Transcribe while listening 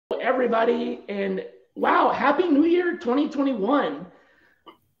everybody, and wow, Happy New Year 2021.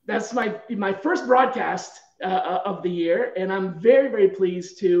 That's my first broadcast of the year, and I'm very, very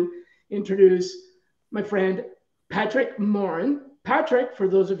pleased to introduce my friend Patrick Moran. Patrick, for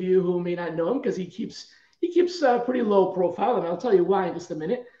those of you who may not know him, because he keeps a pretty low profile, and I'll tell you why in just a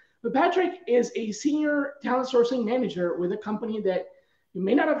minute. But Patrick is a senior talent sourcing manager with a company that you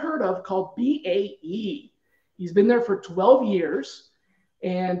may not have heard of called BAE. He's been there for 12 years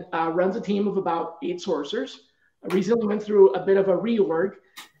and runs a team of about 8 sourcers. I recently went through a bit of a reorg.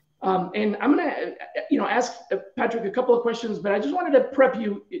 And I'm going to, ask Patrick a couple of questions, but I just wanted to prep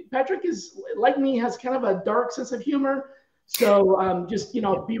you. Patrick is, like me, has kind of a dark sense of humor. So just,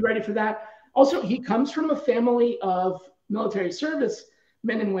 be ready for that. Also, he comes from a family of military service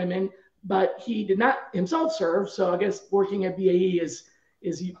men and women, but he did not himself serve. So I guess working at BAE is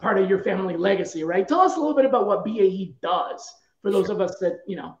part of your family legacy, right? Tell us a little bit about what BAE does for those of us that,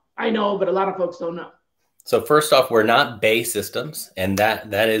 I know, but a lot of folks don't know. So first off, we're not BAE Systems, and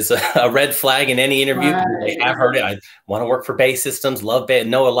that is a red flag in any interview. Right. I've heard it. I want to work for BAE Systems, love BAE,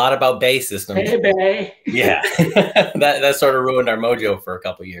 know a lot about BAE Systems. Hey, BAE. Yeah, that sort of ruined our mojo for a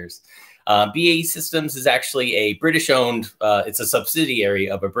couple of years. BAE Systems is actually a British-owned, it's a subsidiary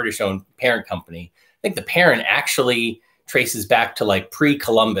of a British-owned parent company. I think the parent actually traces back to like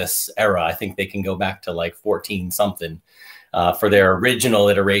pre-Columbus era. I think they can go back to like 14 something for their original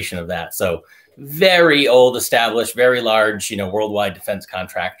iteration of that. So very old, established, very large, worldwide defense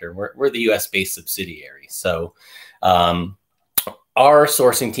contractor. We're the US-based subsidiary. So our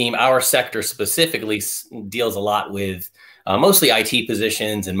sourcing team, our sector specifically deals a lot with mostly IT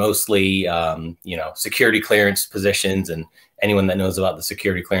positions and mostly, security clearance positions. And anyone that knows about the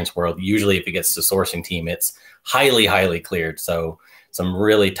security clearance world, usually if it gets to sourcing team, it's highly, highly cleared. So some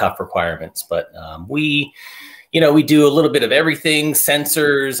really tough requirements. But we do a little bit of everything: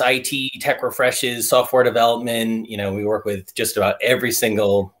 sensors, IT, tech refreshes, software development. We work with just about every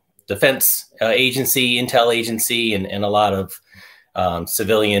single defense agency, intel agency, and a lot of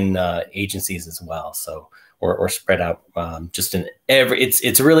civilian agencies as well. So we're spread out just in every.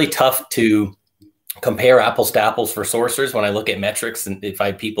 It's really tough to compare apples to apples for sourcers when I look at metrics and if I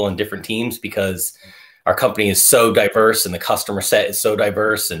have people in different teams, because our company is so diverse and the customer set is so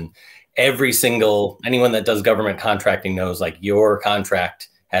diverse, and anyone that does government contracting knows like your contract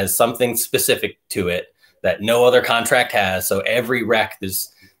has something specific to it that no other contract has. So every rec,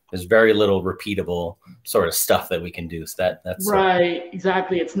 there's very little repeatable sort of stuff that we can do. So that's right.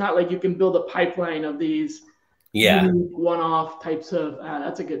 Exactly. It's not like you can build a pipeline of these one-off types of,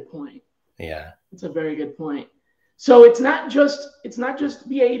 that's a good point. Yeah. It's a very good point. So it's not just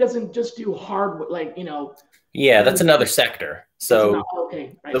BAE doesn't just do hardware, Yeah, that's another sector. So,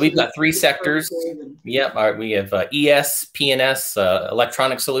 okay, right. So we've got 3 sectors. Yep. We have ES, P&S,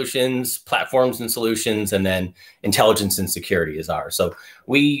 electronic solutions, platforms and solutions, and then intelligence and security is ours. So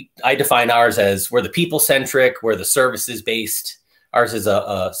I define ours as we're the people-centric, we're the services-based. Ours is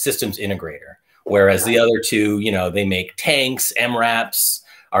a systems integrator, whereas the other two, they make tanks, MRAPs,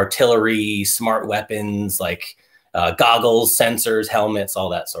 artillery, smart weapons, like goggles, sensors, helmets, all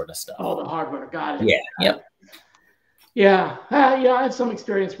that sort of stuff. All the hardware. Got it. Yeah. Yep. Yeah, I have some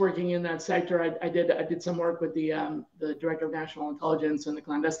experience working in that sector. I did some work with the Director of National Intelligence and the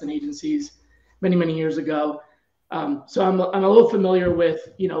clandestine agencies many years ago. So I'm a little familiar with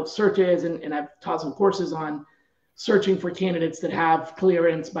searches, and I've taught some courses on searching for candidates that have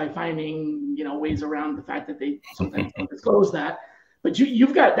clearance by finding ways around the fact that they sometimes don't disclose that. But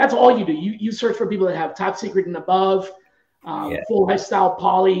you've got, that's all you do. You search for people that have top secret and above. Full lifestyle,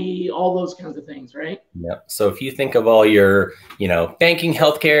 poly, all those kinds of things, right? Yep. So if you think of all your, banking,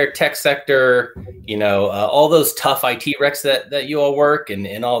 healthcare, tech sector, all those tough IT recs that you all work,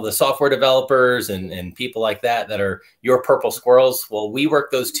 and all the software developers and people like that are your purple squirrels. Well, we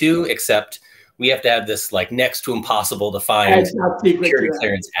work those too, except we have to have this like next to impossible to find security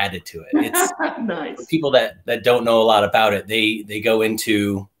clearance added to it. It's nice. For people that don't know a lot about it, they go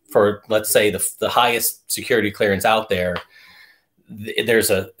into, for let's say the highest security clearance out there,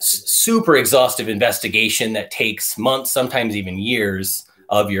 there's a super exhaustive investigation that takes months, sometimes even years,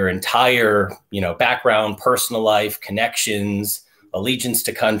 of your entire, background, personal life, connections, allegiance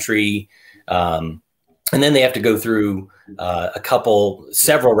to country. And then they have to go through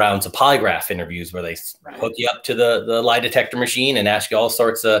several rounds of polygraph interviews where they hook you up to the lie detector machine and ask you all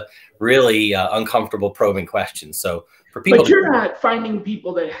sorts of really uncomfortable probing questions. So for people, but you're not finding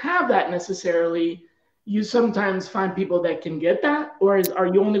people that have that necessarily. You sometimes find people that can get that, or are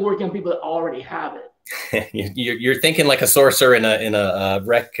you only working on people that already have it? You're thinking like a sorcerer in a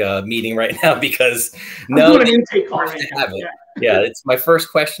rec meeting right now, because I'm doing an intake call right now. Yeah, it's my first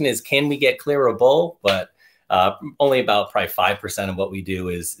question is, can we get clearable? But only about probably 5% of what we do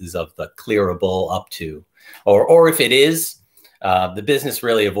is of the clearable up to, or if it is, the business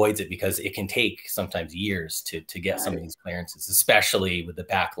really avoids it because it can take sometimes years to get some of these clearances, especially with the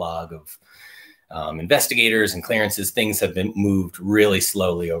backlog of investigators and clearances. Things have been moved really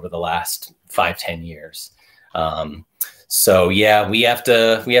slowly over the last 5-10 years. So yeah, we have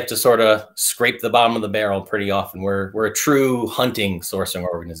to sort of scrape the bottom of the barrel pretty often. We're a true hunting sourcing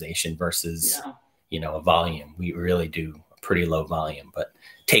organization versus a volume. We really do a pretty low volume, but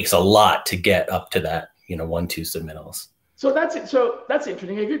takes a lot to get up to that 1-2 submittals. So that's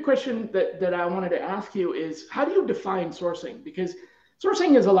interesting. A good question that I wanted to ask you is, how do you define sourcing? Because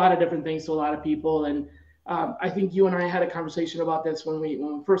sourcing is a lot of different things to a lot of people, and I think you and I had a conversation about this when we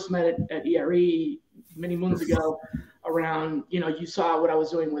first met at ERE many moons ago. Around, you saw what I was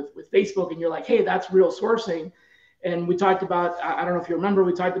doing with Facebook, and you're like, hey, that's real sourcing. And we talked about, I don't know if you remember,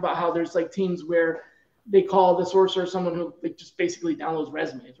 we talked about how there's like teams where they call the sourcer someone who just basically downloads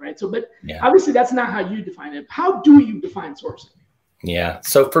resumes, right? So, but obviously that's not how you define it. How do you define sourcing? Yeah.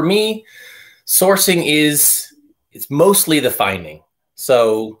 So for me, sourcing it's mostly the finding.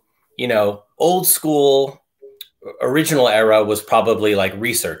 So, old school, original era was probably like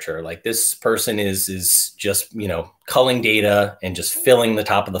researcher. Like, this person is just, culling data and just filling the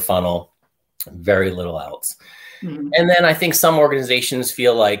top of the funnel, very little else. Mm-hmm. And then I think some organizations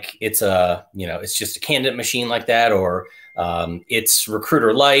feel like it's it's just a candidate machine like that, or it's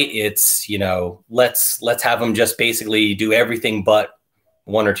recruiter light. It's, let's have them just basically do everything but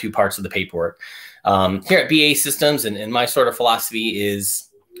 1 or 2 parts of the paperwork. Here at BAE Systems, and my sort of philosophy is,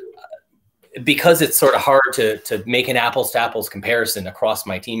 because it's sort of hard to make an apples to apples comparison across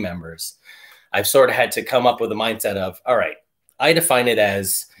my team members, I've sort of had to come up with a mindset of, all right, I define it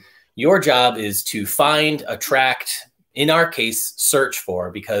as, your job is to find, attract, in our case, search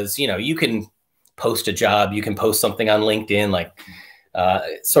for, because, you can post a job, you can post something on LinkedIn, like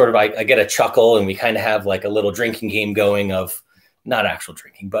I get a chuckle, and we kind of have like a little drinking game going of, not actual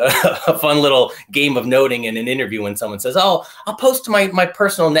drinking, but a fun little game of noting in an interview when someone says, oh, I'll post to my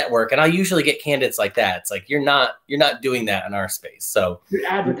personal network, and I usually get candidates like that. It's like, you're not doing that in our space. So you're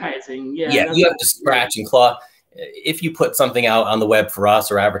advertising. Yeah, you have to scratch and claw. If you put something out on the web for us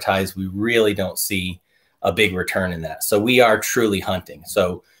or advertise, we really don't see a big return in that. So we are truly hunting.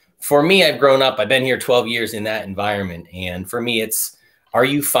 So for me, I've grown up, I've been here 12 years in that environment. And for me, it's, are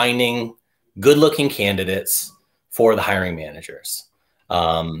you finding good looking candidates for the hiring managers?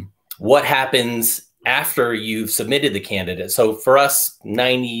 What happens after you've submitted the candidate? So for us,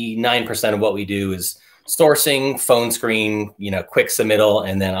 99% of what we do is sourcing, phone screen, quick submittal,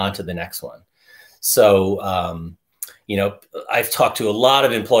 and then on to the next one. So, I've talked to a lot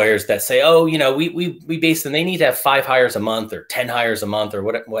of employers that say, oh, we base them, they need to have 5 hires a month or 10 hires a month or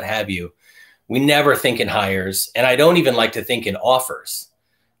what have you. We never think in hires, and I don't even like to think in offers.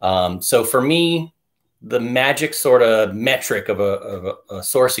 So for me, the magic sort of metric of a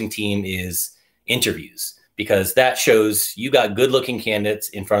sourcing team is interviews, because that shows you got good looking candidates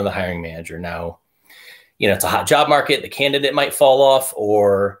in front of the hiring manager. Now, it's a hot job market. The candidate might fall off,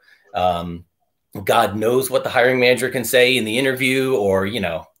 or God knows what the hiring manager can say in the interview, or,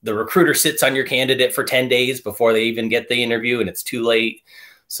 the recruiter sits on your candidate for 10 days before they even get the interview and it's too late.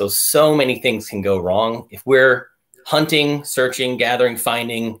 So many things can go wrong. If we're hunting, searching, gathering,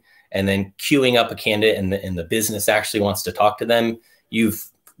 finding, and then queuing up a candidate, and the business actually wants to talk to them, you've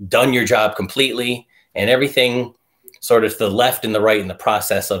done your job completely, and everything sort of to the left and the right in the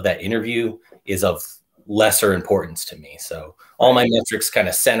process of that interview is of lesser importance to me. So all my metrics kind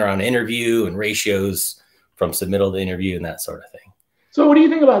of center on interview and ratios from submittal to interview and that sort of thing. So what do you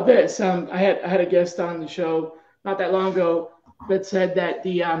think about this? I had a guest on the show not that long ago that said that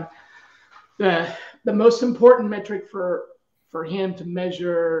the most important metric for him to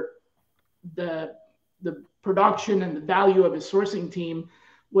measure the production and the value of his sourcing team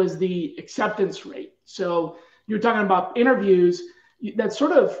was the acceptance rate. So you're talking about interviews that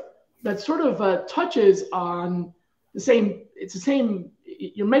sort of touches on the same. It's the same.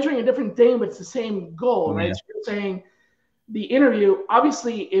 You're measuring a different thing, but it's the same goal, right? Yeah. So you're saying the interview.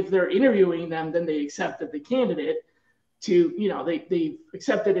 Obviously, if they're interviewing them, then they accepted the candidate. They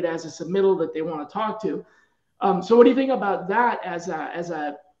accepted it as a submittal that they want to talk to. So what do you think about that as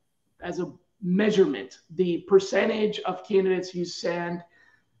a measurement? The percentage of candidates you send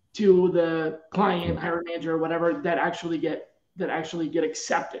to the client, hiring manager, or whatever, that actually get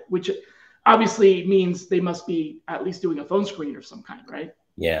accepted, which obviously means they must be at least doing a phone screen of some kind, right?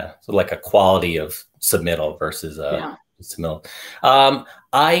 Yeah. So like a quality of submittal versus submittal.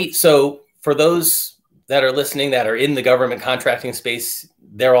 So for those that are listening that are in the government contracting space,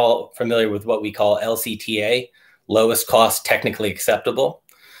 they're all familiar with what we call LCTA, lowest cost technically acceptable.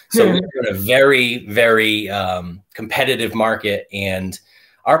 So we're in a very, very competitive market, and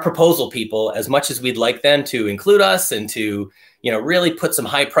our proposal people, as much as we'd like them to include us and to, you know, really put some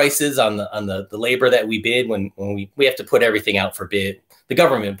high prices on the labor that we bid, when we have to put everything out for bid. The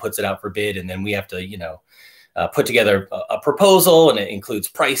government puts it out for bid, and then we have to, you know, put together a proposal, and it includes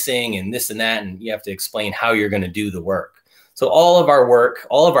pricing and this and that, and you have to explain how you're going to do the work. So all of our work,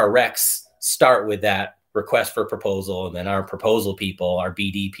 all of our recs start with that request for proposal, and then our proposal people, our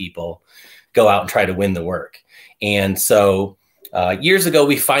BD people, go out and try to win the work. And so years ago,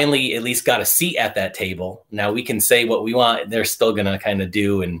 we finally at least got a seat at that table. Now we can say what we want. They're still going to kind of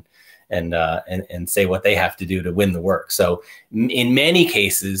do and say what they have to do to win the work. So in many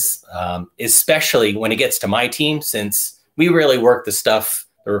cases, especially when it gets to my team, since we really work the stuff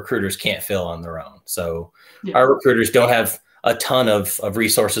the recruiters can't fill on their own. So our recruiters don't have a ton of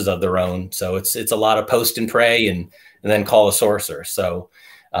resources of their own. So it's a lot of post and pray and then call a sourcer. So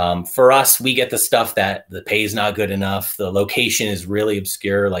for us, we get the stuff that the pay is not good enough. The location is really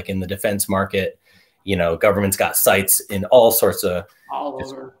obscure, like in the defense market. You know, government's got sites in all sorts of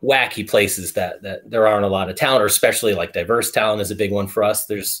wacky places that there aren't a lot of talent, or especially like diverse talent is a big one for us.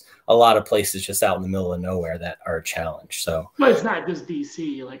 There's a lot of places just out in the middle of nowhere that are a challenge. So, but it's not just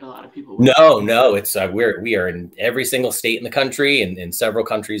DC like a lot of people. No, it's we are in every single state in the country and in several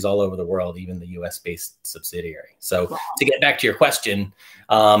countries all over the world, even the US based subsidiary. So to get back to your question,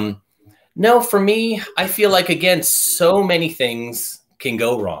 no, for me, I feel like, again, so many things can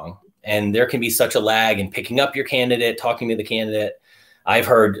go wrong, and there can be such a lag in picking up your candidate, talking to the candidate. I've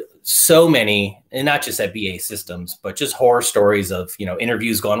heard so many, and not just at BAE Systems, but just horror stories of, you know,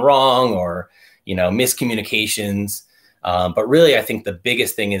 interviews gone wrong or, you know, miscommunications. But really, I think the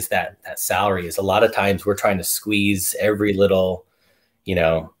biggest thing is that salary is a lot of times we're trying to squeeze every little, you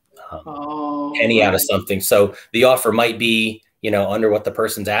know, penny out of something. So the offer might be, you know, under what the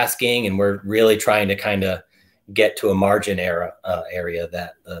person's asking, and we're really trying to kind of get to a margin area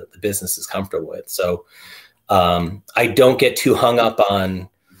that the business is comfortable with. So I don't get too hung up on,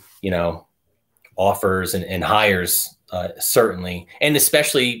 you know, offers and hires, certainly. And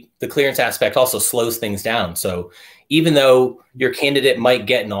especially the clearance aspect also slows things down. So even though your candidate might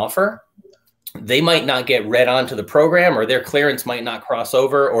get an offer, they might not get read onto the program, or their clearance might not cross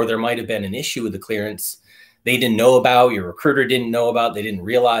over, or there might have been an issue with the clearance they didn't know about, your recruiter didn't know about, they didn't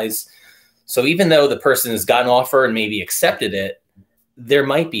realize. So even though the person has got an offer and maybe accepted it, there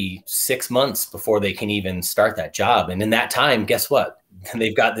might be 6 months before they can even start that job. And in that time, guess what?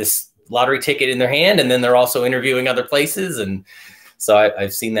 They've got this lottery ticket in their hand, and then they're also interviewing other places. And so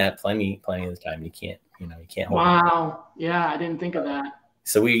I've seen that plenty of the time. You can't hold Wow. It. Yeah. I didn't think of that.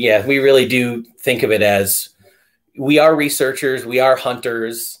 So we really do think of it as we are researchers, we are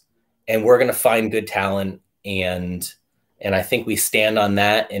hunters, and we're going to find good talent. And I think we stand on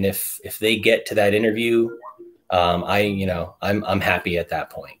that. And if they get to that interview, I'm happy at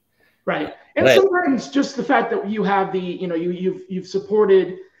that point. Right. And sometimes just the fact that you have you've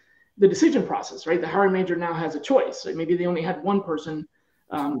supported the decision process, right? The hiring manager now has a choice. So maybe they only had one person,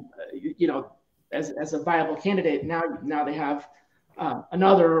 as a viable candidate. Now they have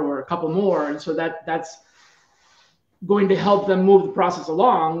another or a couple more. And so that's going to help them move the process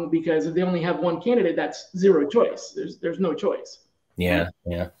along, because if they only have one candidate, that's zero choice. There's no choice. Yeah.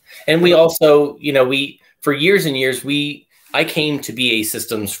 Yeah. And we also, for years and years, I came to BAE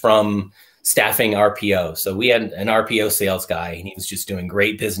Systems from staffing RPO. So we had an RPO sales guy, and he was just doing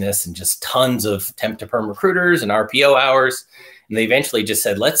great business and just tons of temp to perm recruiters and RPO hours. And they eventually just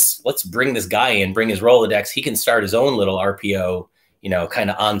said, let's bring this guy in, bring his Rolodex. He can start his own little RPO,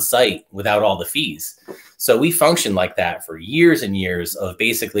 kind of on site without all the fees. So we functioned like that for years and years of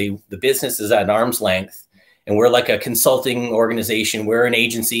basically the business is at an arm's length, and we're like a consulting organization. We're an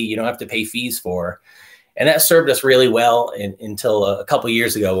agency you don't have to pay fees for. And that served us really well until a couple of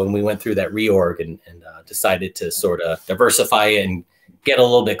years ago when we went through that reorg and decided to sort of diversify it and get a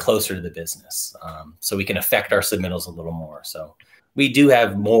little bit closer to the business, so we can affect our submittals a little more. So we do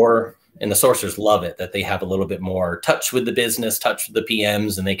have more, and the sourcers love it, that they have a little bit more touch with the business, touch with the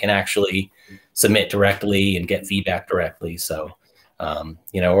PMs, and they can actually submit directly and get feedback directly. So,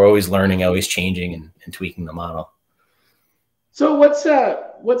 we're always learning, always changing and tweaking the model. So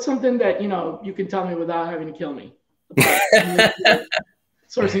what's something that, you can tell me without having to kill me about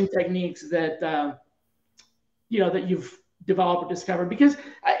sourcing techniques that, that you've developed or discovered? Because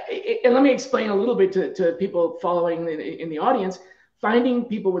and let me explain a little bit to people following in the audience. finding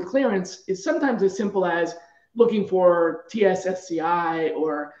people with clearance is sometimes as simple as looking for TSSCI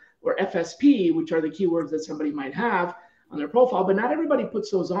or FSP, which are the keywords that somebody might have on their profile, but not everybody puts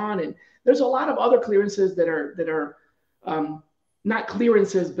those on. And there's a lot of other clearances that are not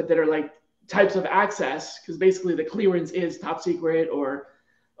clearances, but that are like types of access, because basically the clearance is top secret or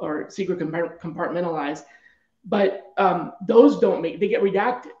secret compartmentalized. But those they get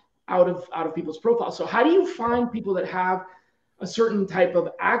redacted out of people's profiles. So how do you find people that have a certain type of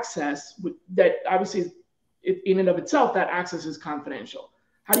access that obviously in and of itself, that access is confidential?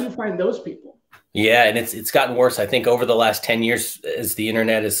 How do you find those people? Yeah, and it's gotten worse. I think over the last 10 years, as the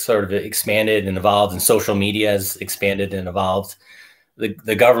internet has sort of expanded and evolved and social media has expanded and evolved,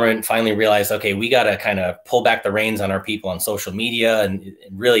 the government finally realized, okay, we got to kind of pull back the reins on our people on social media and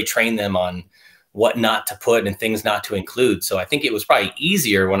really train them on what not to put and things not to include. So I think it was probably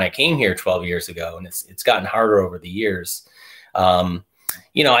easier when I came here 12 years ago, and it's gotten harder over the years.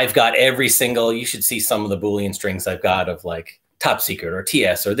 You know, I've got every single, you should see some of the Boolean strings I've got of like top secret or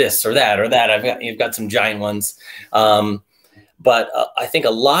TS or this or that or that. You've got some giant ones. But I think a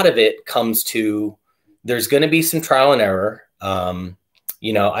lot of it comes to, there's going to be some trial and error.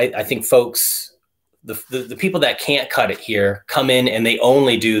 You know, I think folks, the people that can't cut it here come in and they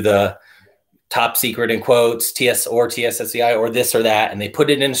only do the top secret in quotes, TS or TSSCI or this or that, and they put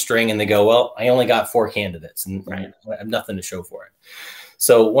it in a string and they go, well, I only got 4 candidates and I have nothing to show for it.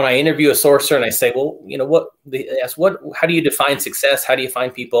 So when I interview a sourcer and I say, well, you know, they ask, how do you define success? How do you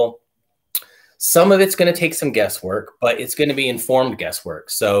find people? Some of it's going to take some guesswork, but it's going to be informed guesswork.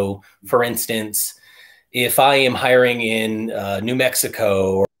 So for instance, if I am hiring in New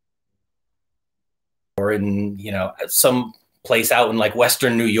Mexico or in, you know, some place out in like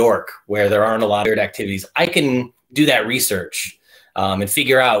Western New York where there aren't a lot of weird activities, I can do that research and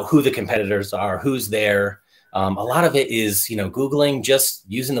figure out who the competitors are, who's there. A lot of it is, you know, Googling, just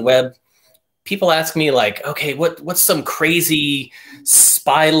using the web. People ask me like, okay, what's some crazy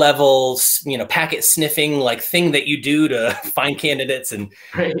spy level, you know, packet sniffing like thing that you do to find candidates? And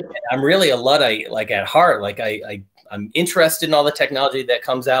I'm really a Luddite, like at heart, like I'm interested in all the technology that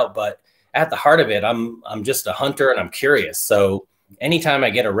comes out, but at the heart of it, I'm just a hunter and I'm curious. So anytime I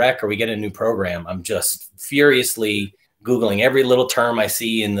get a rec or we get a new program, I'm just furiously Googling every little term I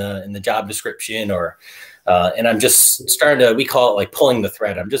see in the job description, or and I'm just starting to, we call it like pulling the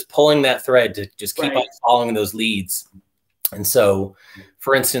thread. I'm just pulling that thread to just keep on following those leads. And so,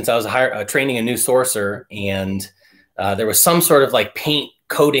 for instance, I was training a new sourcer, and there was some sort of like paint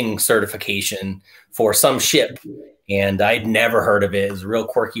coating certification for some ship, and I'd never heard of it. It was a real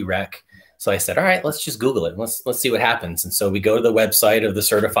quirky rec. So I said, all right, let's just Google it. Let's see what happens. And so we go to the website of the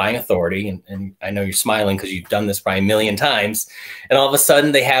certifying authority, and I know you're smiling because you've done this probably a million times. And all of a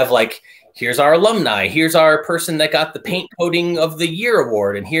sudden they have like, here's our alumni, here's our person that got the paint coating of the year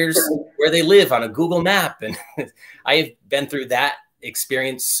award, and here's where they live on a Google map. And I have been through that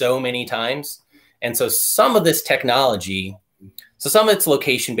experience so many times. And so some of this technology, so some of it's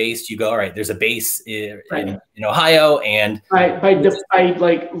location based. You go, all right, there's a base in Ohio, and by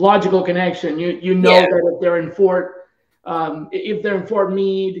like logical connection, you know that if they're in Fort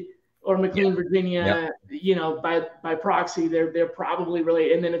Meade or McLean, Virginia, you know, by proxy, they're probably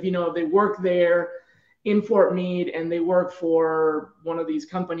related. And then if they work there in Fort Meade and they work for one of these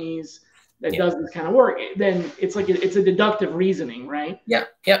companies that does this kind of work, then it's like it's a deductive reasoning, right? Yeah.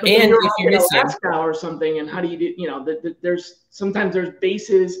 But and if you're in Alaska or something, and how do you there's sometimes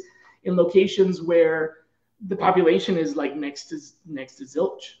bases in locations where the population is like next to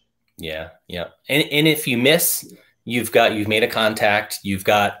zilch. Yeah. And if you miss, you've made a contact, you've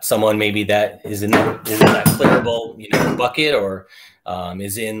got someone maybe that is in that clearable, bucket, or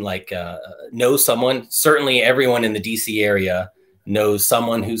is in like knows someone. Certainly everyone in the DC area knows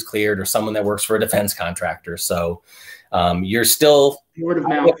someone who's cleared or someone that works for a defense contractor. So you're still word of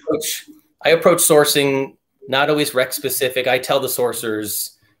mouth. I approach sourcing not always rec specific. I tell the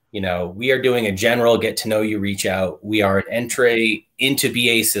sourcers, we are doing a general get to know you reach out. We are an entry into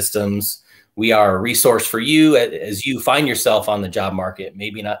BA systems. We are a resource for you as you find yourself on the job market,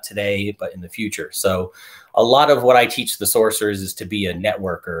 maybe not today, but in the future. So a lot of what I teach the sourcers is to be a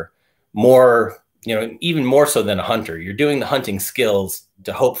networker, more, even more so than a hunter. You're doing the hunting skills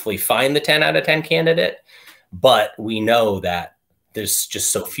to hopefully find the 10 out of 10 candidate, but we know that there's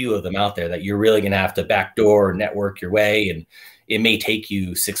just so few of them out there that you're really going to have to backdoor network your way. And it may take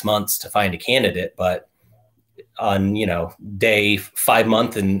you 6 months to find a candidate, but on, day 5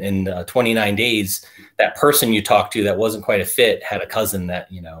 month and 29 days, that person you talked to that wasn't quite a fit had a cousin that,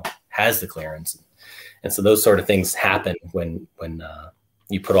 has the clearance. And so those sort of things happen when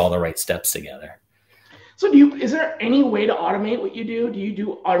you put all the right steps together. So is there any way to automate what you do? Do you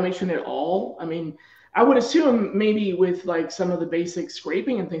do automation at all? I mean, I would assume maybe with like some of the basic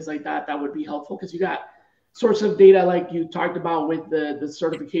scraping and things like that, that would be helpful because you got source of data like you talked about with the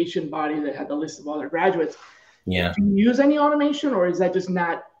certification body that had the list of all their graduates. Yeah. Do you use any automation, or is that just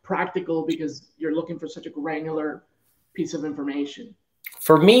not practical because you're looking for such a granular piece of information?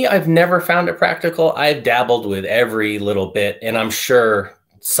 For me, I've never found it practical. I've dabbled with every little bit, and I'm sure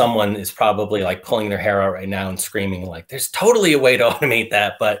someone is probably like pulling their hair out right now and screaming like, there's totally a way to automate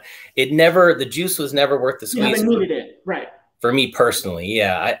that, but the juice was never worth the squeeze. You haven't needed it, right? For me personally,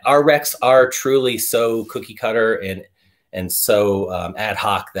 yeah. Our recs are truly so cookie cutter and so ad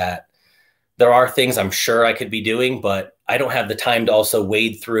hoc that there are things I'm sure I could be doing, but I don't have the time to also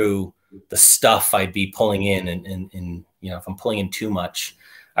wade through the stuff I'd be pulling in. And you know, if I'm pulling in too much,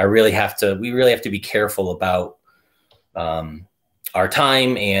 we really have to be careful about our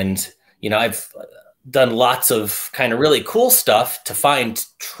time. And, you know, I've done lots of kind of really cool stuff to find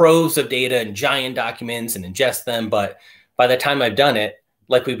troves of data and giant documents and ingest them. But by the time I've done it,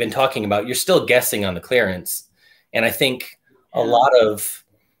 like we've been talking about, you're still guessing on the clearance. And I think a lot of,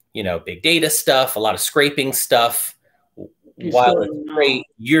 you know, big data stuff, a lot of scraping stuff, while it's great,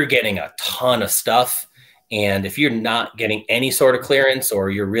 you're getting a ton of stuff. And if you're not getting any sort of clearance, or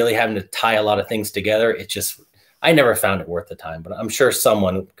you're really having to tie a lot of things together, it just, I never found it worth the time, but I'm sure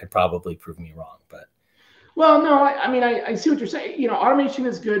someone could probably prove me wrong. But well, no, I mean, I see what you're saying. You know, automation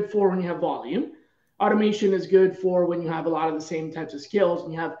is good for when you have volume. Automation is good for when you have a lot of the same types of skills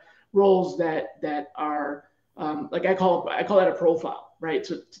and you have roles that are like I call that a profile, right?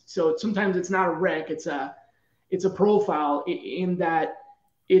 So sometimes it's not a rec, it's a profile in that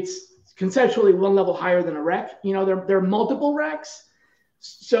it's conceptually one level higher than a rec. You know, there are multiple recs.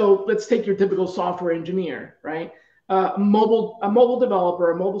 So let's take your typical software engineer, right? A mobile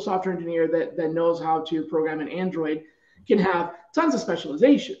developer, a mobile software engineer that knows how to program an Android can have tons of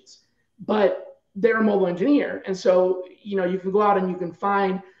specializations, but they're a mobile engineer. And so, you know, you can go out and you can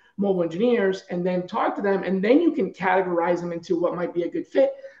find mobile engineers and then talk to them, and then you can categorize them into what might be a good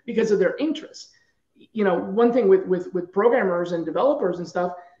fit because of their interests. You know, one thing with programmers and developers and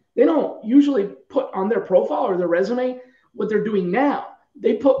stuff, they don't usually put on their profile or their resume what they're doing now.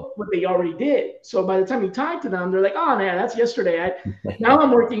 They put what they already did. So by the time you talk to them, they're like, oh man, that's yesterday. Now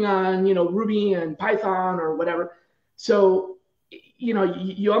I'm working on, you know, Ruby and Python or whatever. So, you know,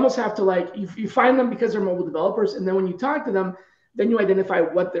 you almost have to like, you find them because they're mobile developers. And then when you talk to them, then you identify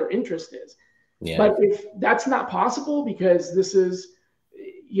what their interest is. Yeah. But if that's not possible, because this is,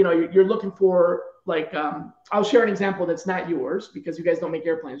 you know, you're looking for like, I'll share an example that's not yours because you guys don't make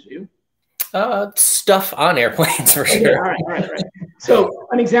airplanes, do you? Stuff on airplanes for sure. Okay, all right. So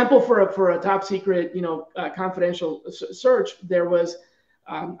an example for a top secret, you know, confidential search, there was,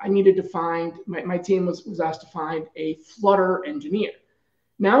 I needed to find, my team was asked to find a Flutter engineer.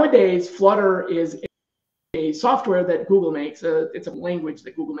 Nowadays, Flutter is a software that Google makes. It's a language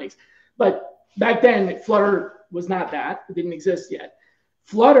that Google makes. But back then, Flutter was not that. It didn't exist yet.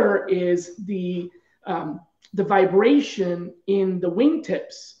 Flutter is the vibration in the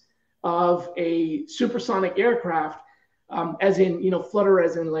wingtips of a supersonic aircraft, as in, you know, flutter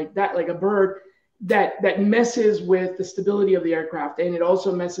as in like that, like a bird, that messes with the stability of the aircraft. And it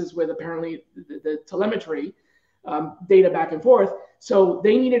also messes with apparently the telemetry data back and forth. So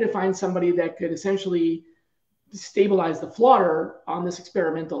they needed to find somebody that could essentially stabilize the flutter on this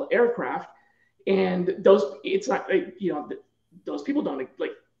experimental aircraft. And it's not, you know, those people don't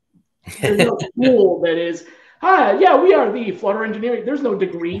like, there's no school that is, yeah, we are the flutter engineering. There's no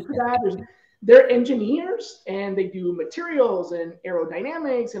degree for that. They're engineers and they do materials and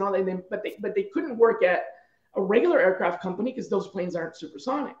aerodynamics and all that. But they couldn't work at a regular aircraft company because those planes aren't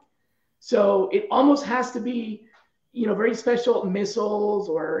supersonic. So it almost has to be, you know, very special missiles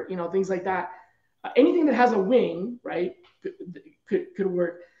or, you know, things like that. Anything that has a wing, right, could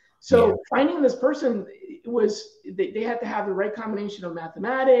work. So yeah. Finding this person they had to have the right combination of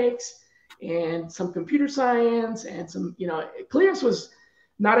mathematics and some computer science and some, you know, clearance was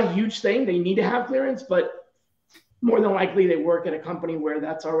not a huge thing. They need to have clearance, but more than likely they work at a company where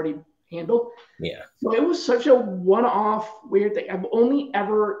that's already handled. Yeah. So it was such a one-off weird thing. I've only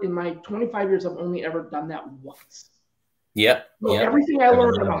ever, in my 25 years, I've only ever done that once. Yep. So everything I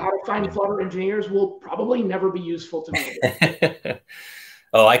learned about how to find Flutter engineers will probably never be useful to me.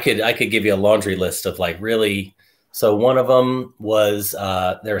 Oh, I could give you a laundry list of like really. So one of them was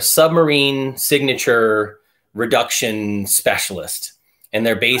they're a submarine signature reduction specialist. And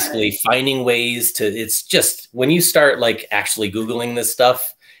they're basically finding ways to, it's just, when you start like actually Googling this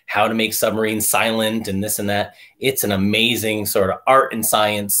stuff, how to make submarines silent and this and that, it's an amazing sort of art and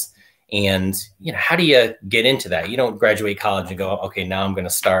science. And, how do you get into that? You don't graduate college and go, okay, now I'm going to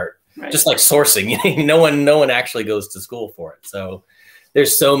start. Right. Just like sourcing, no one actually goes to school for it. So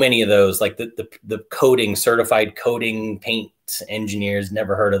there's so many of those, like the coding, certified coding paint engineers,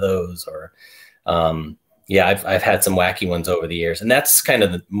 never heard of those. Or, yeah, I've had some wacky ones over the years, and that's kind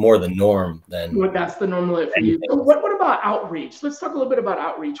of more the norm than. Well, that's the normal for you. So what about outreach? Let's talk a little bit about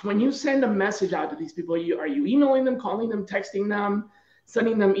outreach. When you send a message out to these people, are you emailing them, calling them, texting them,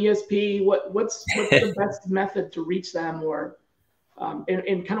 sending them ESP? What's the best method to reach them, or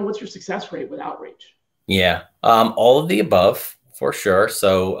and kind of what's your success rate with outreach? Yeah, all of the above for sure.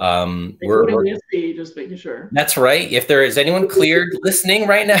 So we're ESP, just making sure. That's right. If there is anyone cleared listening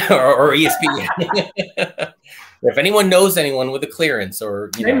right now, or ESP, if anyone knows anyone with a clearance,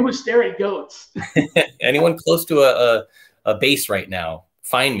 or anyone who's staring at goats, anyone close to a base right now,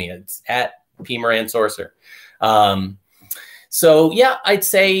 find me. It's at Moran Sourcer. So yeah, I'd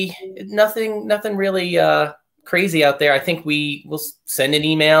say nothing really crazy out there. I think we will send an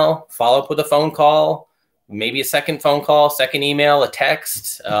email, follow up with a phone call, maybe a second phone call, second email, a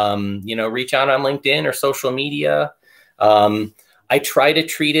text, reach out on LinkedIn or social media. I try to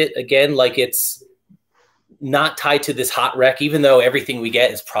treat it again like it's not tied to this hot rec, even though everything we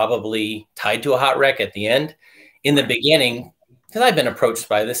get is probably tied to a hot rec at the end. In the beginning, because I've been approached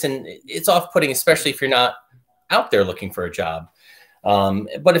by this, and it's off-putting, especially if you're not out there looking for a job.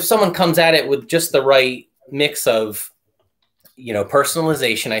 But if someone comes at it with just the right mix of,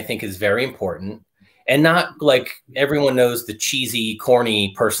 personalization, I think is very important. And not like everyone knows the cheesy,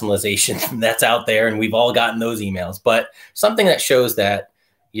 corny personalization that's out there, and we've all gotten those emails, but something that shows that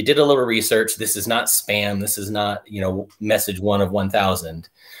you did a little research. This is not spam. This is not, message 1 of 1,000,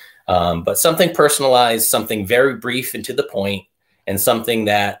 but something personalized, something very brief and to the point, and something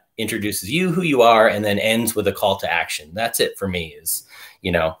that introduces you, who you are, and then ends with a call to action. That's it for me is,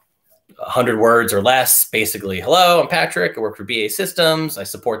 100 words or less, basically. Hello, I'm Patrick. I work for BAE Systems. I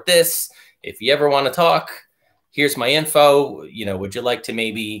support this. If you ever want to talk, here's my info. Would you like to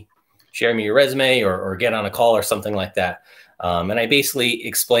maybe share me your resume or get on a call or something like that? And I basically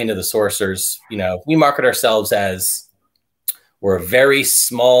explain to the sourcers, we market ourselves as we're a very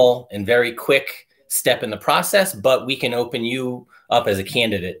small and very quick step in the process, but we can open you up as a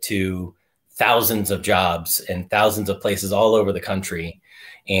candidate to thousands of jobs and thousands of places all over the country.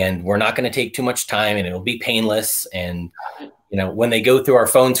 And we're not going to take too much time, and it'll be painless. And, when they go through our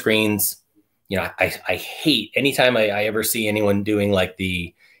phone screens, I hate anytime I ever see anyone doing like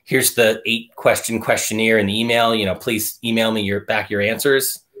here's the 8-question questionnaire in the email, please email me your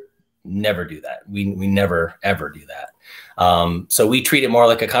answers. Never do that. We never, ever do that. So we treat it more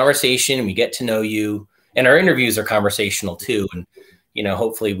like a conversation. We get to know you, and our interviews are conversational too. And,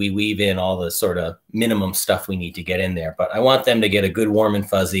 hopefully we weave in all the sort of minimum stuff we need to get in there, but I want them to get a good warm and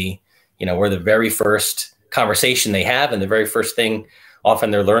fuzzy. We're the very first conversation they have, and the very first thing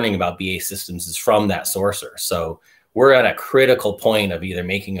often they're learning about BAE Systems is from that sourcer. So we're at a critical point of either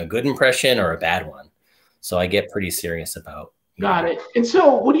making a good impression or a bad one. So I get pretty serious about. Got it. And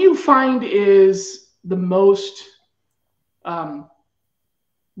so what do you find is the most the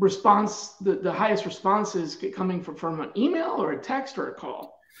highest responses coming from an email or a text or a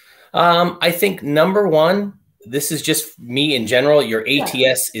call? I think number one, this is just me in general. Your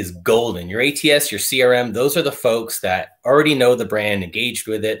ATS is golden. Your ATS, your CRM, those are the folks that already know the brand, engaged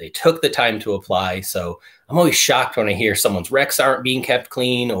with it. They took the time to apply. So I'm always shocked when I hear someone's recs aren't being kept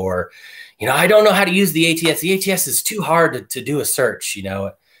clean, or, I don't know how to use the ATS. The ATS is too hard to do a search,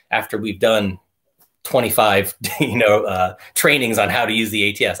 after we've done 25, trainings on how to use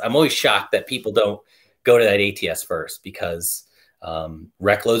the ATS. I'm always shocked that people don't go to that ATS first, because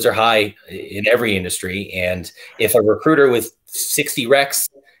rec loads are high in every industry. And if a recruiter with 60 recs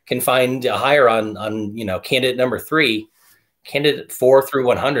can find a hire on candidate number 3, candidate 4 through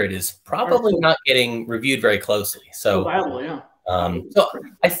 100 is probably not getting reviewed very closely. So, so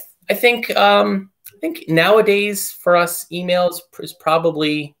I think nowadays for us, emails is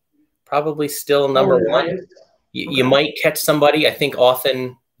probably still number one. You might catch somebody. I think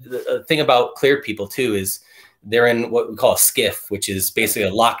often the thing about cleared people too is they're in what we call a skiff, which is basically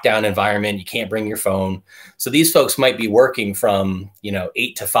a lockdown environment. You can't bring your phone. So these folks might be working from,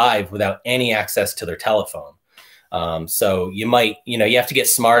 8 to 5 without any access to their telephone. So you might, you have to get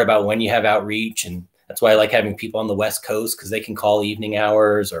smart about when you have outreach. And that's why I like having people on the West Coast, because they can call evening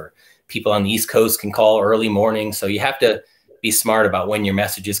hours, or people on the East Coast can call early morning. So you have to be smart about when your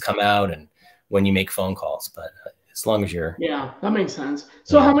messages come out and when you make phone calls. But as long as you're. Yeah, that makes sense.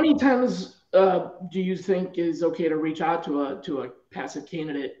 So how many times do you think is okay to reach out to a passive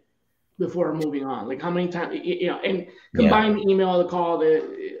candidate before moving on? Like how many times, and combine the email, the call,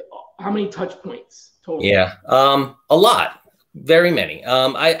 how many touch points total? Yeah, a lot, very many.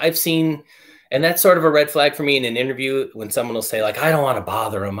 I've seen, and that's sort of a red flag for me in an interview when someone will say like, I don't want to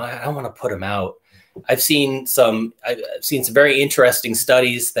bother them. I don't want to put them out. I've seen some very interesting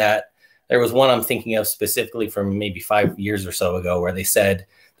studies that there was one I'm thinking of specifically from maybe 5 years or so ago where they said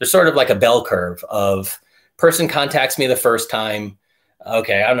there's sort of like a bell curve of person contacts me the first time.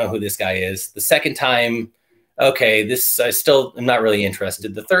 Okay, I don't know who this guy is. The second time, okay, I still am not really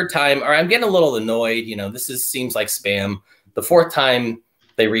interested. The third time, or I'm getting a little annoyed, seems like spam. The fourth time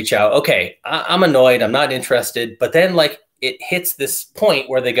they reach out, okay, I'm annoyed, I'm not interested. But then like it hits this point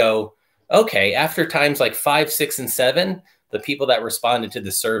where they go, okay, after times like 5, 6, and 7, the people that responded to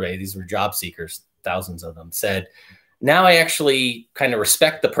the survey, these were job seekers, thousands of them, said, now I actually kind of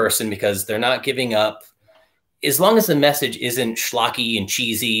respect the person because they're not giving up. As long as the message isn't schlocky and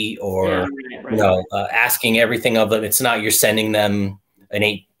cheesy or, asking everything of them, it's not you're sending them an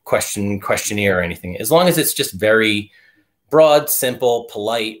 8-question questionnaire or anything. As long as it's just very broad, simple,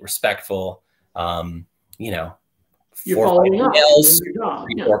 polite, respectful, you're 4 or 5 following up. emails,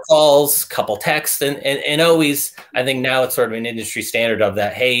 3, 4 calls, couple texts, and always, I think now it's sort of an industry standard of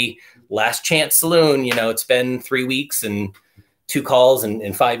that, hey, last chance saloon, it's been 3 weeks and 2 calls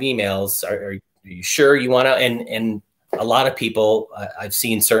and 5 emails. Are you sure you want to? And a lot of people I've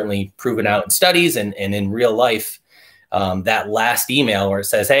seen certainly proven out in studies and in real life, that last email where it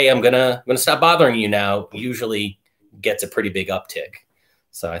says, hey, I'm gonna stop bothering you now, usually gets a pretty big uptick.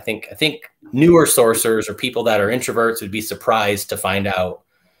 So I think newer sourcers or people that are introverts would be surprised to find out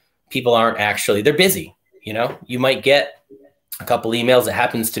people aren't actually, they're busy. You might get a couple emails. It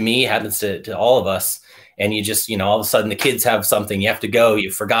happens to me, happens to all of us. And you just, all of a sudden the kids have something, you have to go,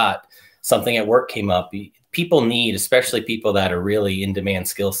 you forgot something at work came up. People need, especially people that are really in demand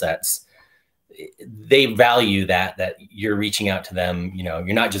skill sets, they value that you're reaching out to them,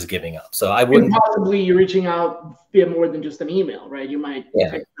 you're not just giving up. So I wouldn't. And possibly you're reaching out via more than just an email, right? You might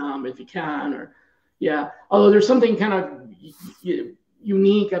text them if you can, or although there's something kind of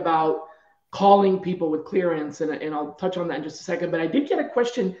unique about calling people with clearance, and I'll touch on that in just a second. But I did get a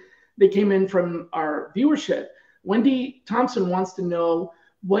question that came in from our viewership. Wendy Thompson wants to know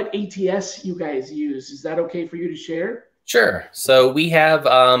what ATS you guys use. Is that okay for you to share? Sure. So we have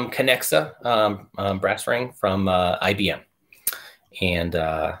Connexa brass ring from IBM. And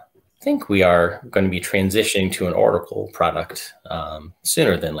I think we are going to be transitioning to an Oracle product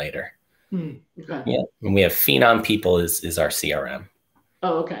sooner than later. Okay. Yeah. And we have Phenom People is our CRM.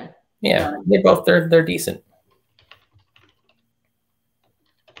 Oh, okay. Yeah. They're decent.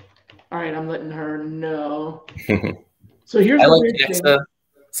 All right. I'm letting her know. So here's I like Connexa.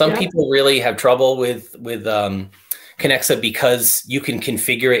 Some people really have trouble with Connexa because you can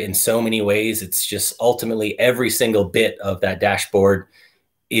configure it in so many ways. It's just ultimately every single bit of that dashboard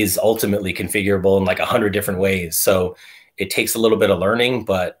is ultimately configurable in like 100 different ways. So it takes a little bit of learning,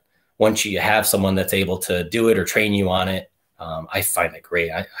 but once you have someone that's able to do it or train you on it, I find it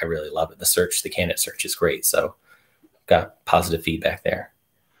great. I really love it. The candidate search is great. So got positive feedback there.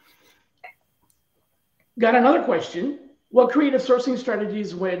 Got another question. What creative sourcing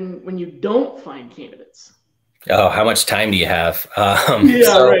strategies when you don't find candidates? Oh, how much time do you have?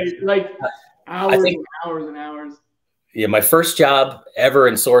 Right. Like hours and hours and hours. Yeah, my first job ever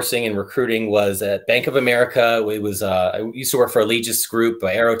in sourcing and recruiting was at Bank of America. It was I used to work for Allegis Group,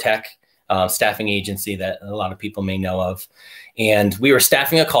 Aerotech staffing agency that a lot of people may know of. And we were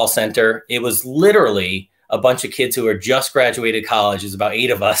staffing a call center. It was literally a bunch of kids who had just graduated college. There's about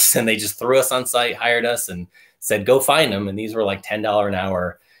 8 of us, and they just threw us on site, hired us, and said, go find them. And these were like $10 an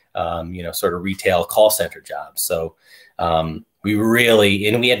hour, sort of retail call center jobs. So we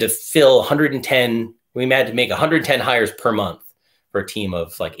had to fill 110, we had to make 110 hires per month for a team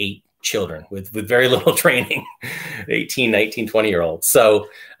of like 8 children with very little training, 18, 19, 20-year-olds. So,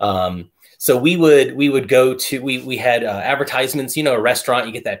 we would go to, we had advertisements, a restaurant,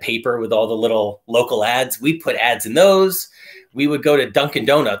 you get that paper with all the little local ads. We'd put ads in those. We would go to Dunkin'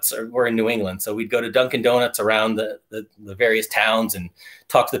 Donuts, or we're in New England. So we'd go to Dunkin' Donuts around the various towns and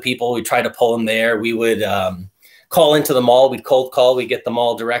talk to the people. We'd try to pull them there. We would call into the mall. We'd cold call. We'd get the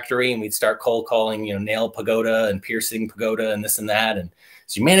mall directory and we'd start cold calling, nail pagoda and piercing pagoda and this and that. And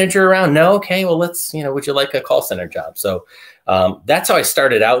is your manager around? No. Okay. Well, let's, would you like a call center job? So that's how I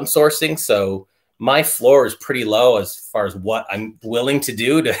started out in sourcing. So my floor is pretty low as far as what I'm willing to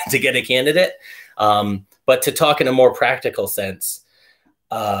do to get a candidate. But to talk in a more practical sense,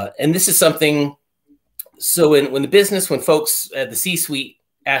 and this is something, so when folks at the C-suite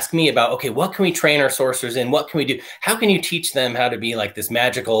ask me about, okay, what can we train our sourcers in? What can we do? How can you teach them how to be like this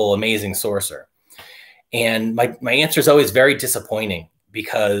magical, amazing sourcer? And my answer is always very disappointing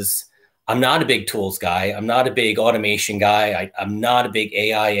because I'm not a big tools guy. I'm not a big automation guy. I'm not a big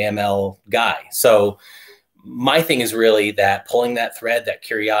AI ML guy. So my thing is really that pulling that thread, that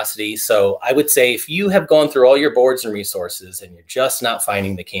curiosity. So I would say if you have gone through all your boards and resources and you're just not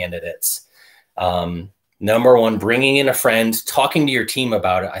finding the candidates, number one, bringing in a friend, talking to your team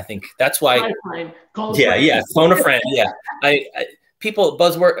about it. I think that's why. Yeah, phone a friend. Yeah, people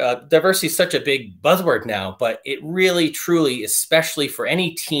buzzword diversity is such a big buzzword now, but it really, truly, especially for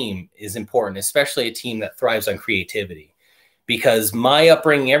any team, is important. Especially a team that thrives on creativity, because my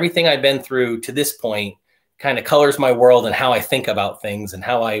upbringing, everything I've been through to this point, kind of colors my world and how I think about things and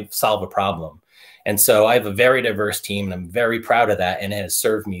how I solve a problem. And so I have a very diverse team, and I'm very proud of that. And it has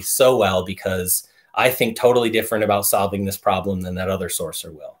served me so well because I think totally different about solving this problem than that other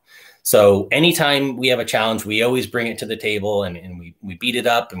sourcer will. So anytime we have a challenge, we always bring it to the table and we beat it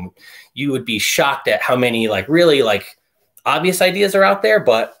up. And you would be shocked at how many really obvious ideas are out there.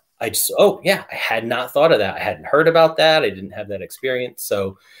 But I just, oh yeah, I had not thought of that. I hadn't heard about that. I didn't have that experience.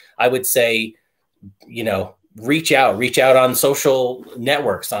 So I would say, reach out on social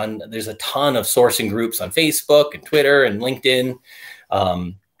networks. There's a ton of sourcing groups on Facebook and Twitter and LinkedIn,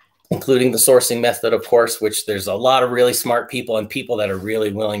 including the sourcing method, of course, which there's a lot of really smart people and people that are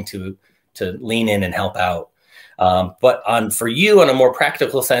really willing to lean in and help out. But for you, on a more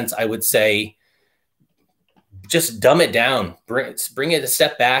practical sense, I would say just dumb it down, bring it a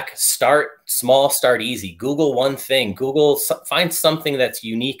step back, start small, start easy. Google one thing, find something that's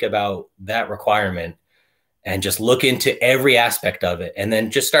unique about that requirement and just look into every aspect of it. And then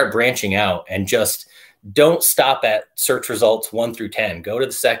just start branching out and just don't stop at search results 1 through 10. Go to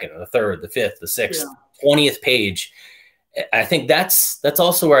the second, or the third, the fifth, the sixth, 20th page. I think that's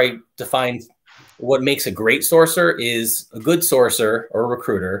also where I define what makes a great sourcer. Is a good sourcer or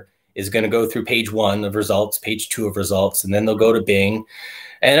recruiter is going to go through page 1 of results, page 2 of results, and then they'll go to Bing.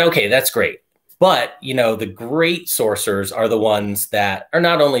 And okay, that's great. But, the great sourcers are the ones that are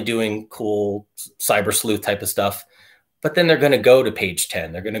not only doing cool cyber sleuth type of stuff, but then they're going to go to page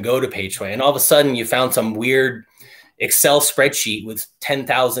 10. They're going to go to page 20. And all of a sudden you found some weird Excel spreadsheet with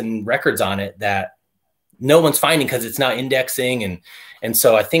 10,000 records on it that no one's finding because it's not indexing. And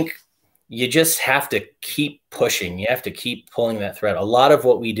so I think you just have to keep pushing. You have to keep pulling that thread. A lot of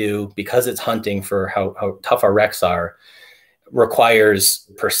what we do, because it's hunting for how tough our recs are, requires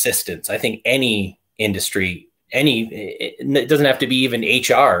persistence. I think any industry, it doesn't have to be even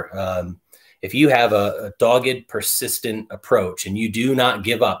HR. If you have a dogged, persistent approach and you do not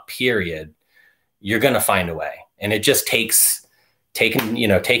give up, period, you're going to find a way. And it just takes taking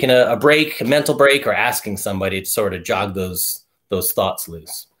a break, a mental break, or asking somebody to sort of jog those thoughts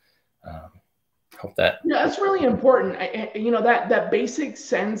loose. Hope that. Yeah, that's really important. That basic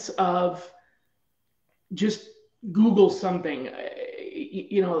sense of just Google something,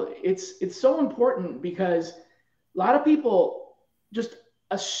 it's so important, because a lot of people just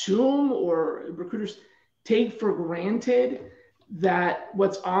assume, or recruiters take for granted, that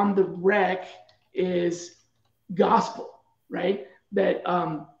what's on the rec is gospel, right? That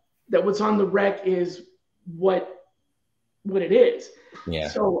what's on the rec is what it is. Yeah.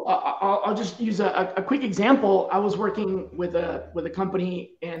 So I'll just use a quick example. I was working with a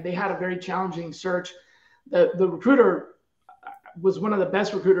company, and they had a very challenging search. The recruiter was one of the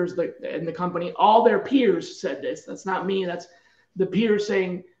best recruiters in the company. All their peers said this. That's not me. That's the peers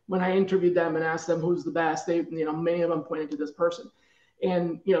saying, when I interviewed them and asked them who's the best, many of them pointed to this person,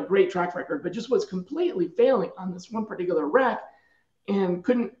 and great track record, but just was completely failing on this one particular rec, and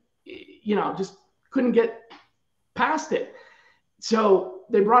couldn't get past it. So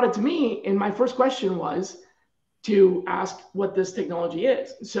they brought it to me, and my first question was to ask what this technology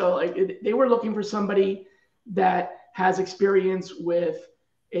is. So they were looking for somebody that has experience with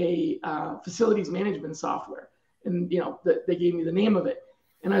a facilities management software, and they gave me the name of it.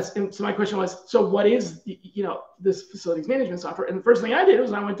 And so my question was, so what is this facilities management software? And the first thing I did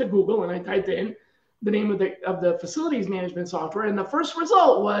was I went to Google and I typed in the name of the facilities management software, and the first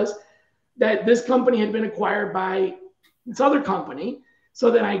result was that this company had been acquired by this other company.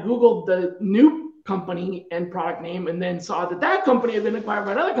 So then I Googled the new company and product name, and then saw that company had been acquired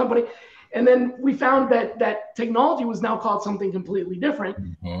by another company. And then we found that technology was now called something completely different.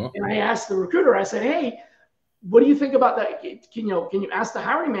 Mm-hmm. And I asked the recruiter, I said, hey, what do you think about that? Can you ask the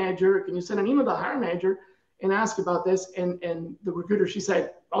hiring manager? Can you send an email to the hiring manager and ask about this? And the recruiter, she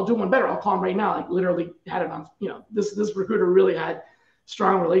said, I'll do one better. I'll call him right now. Like, literally had it on, this recruiter really had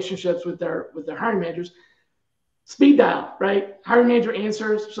strong relationships with their hiring managers. Speed dial, right? Hiring manager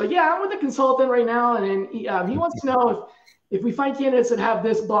answers. She's like, yeah, I'm with a consultant right now. And then he wants to know if we find candidates that have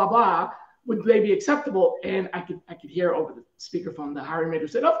this blah, blah, would they be acceptable? And I could hear over the speakerphone the hiring manager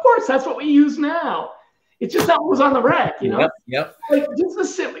said, of course, that's what we use now. It's just that was on the rec, you know? Yep. Like just to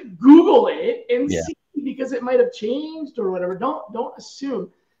simply Google it and Yeah. see, because it might have changed or whatever. Don't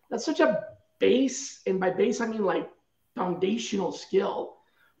assume. That's such a base, and by base I mean like foundational skill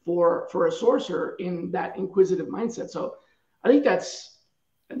for a sourcer in that inquisitive mindset. So I think that's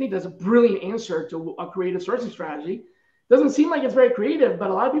a brilliant answer to a creative sourcing strategy. Doesn't seem like it's very creative, but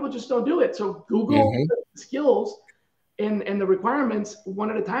a lot of people just don't do it. So Google the skills and the requirements one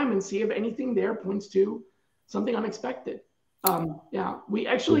at a time and see if anything there points to something unexpected. Yeah, we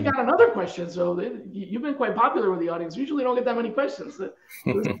actually got another question. So you've been quite popular with the audience. We usually don't get that many questions.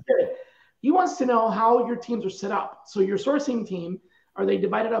 He wants to know how your teams are set up. So your sourcing team, are they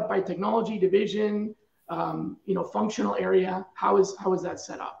divided up by technology division, functional area? How is that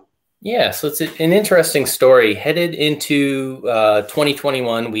set up? Yeah, so it's an interesting story. Headed into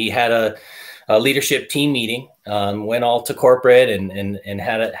 2021, we had a leadership team meeting. Went all to corporate and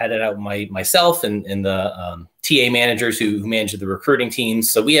had it out myself and the TA managers who manage the recruiting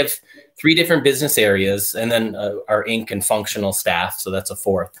teams. So we have 3 different business areas, and then our Inc. and functional staff. So that's a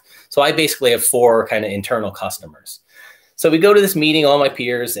 4th. So I basically have 4 kind of internal customers. So we go to this meeting, all my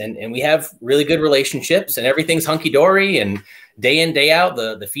peers, and we have really good relationships, and everything's hunky-dory, and day in, day out,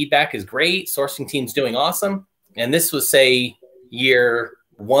 the feedback is great. Sourcing team's doing awesome. And this was, say, year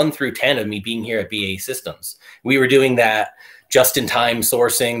 1 through 10 of me being here at BAE Systems. We were doing that just-in-time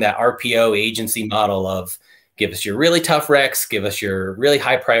sourcing, that RPO agency model of give us your really tough recs, give us your really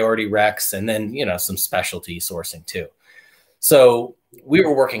high-priority recs, and then, some specialty sourcing too. So we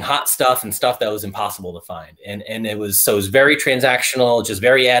were working hot stuff and stuff that was impossible to find. And it was very transactional, just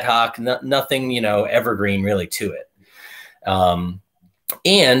very ad hoc, nothing, evergreen really to it.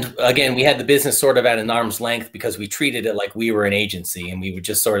 And again, we had the business sort of at an arm's length because we treated it like we were an agency, and we would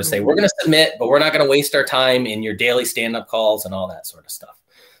just sort of say, we're going to submit, but we're not going to waste our time in your daily stand-up calls and all that sort of stuff.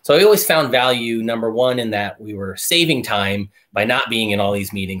 So I always found value, number one, in that we were saving time by not being in all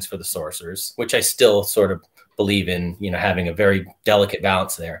these meetings for the sourcers, which I still sort of believe in, having a very delicate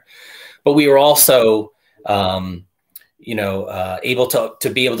balance there. But we were also, able to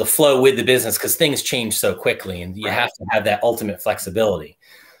be able to flow with the business because things change so quickly, and you have to have that ultimate flexibility.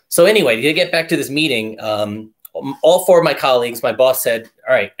 So anyway, to get back to this meeting, all 4 of my colleagues, my boss said,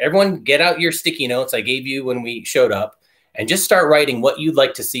 all right, everyone get out your sticky notes I gave you when we showed up and just start writing what you'd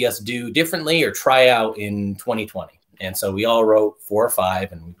like to see us do differently or try out in 2020. And so we all wrote 4 or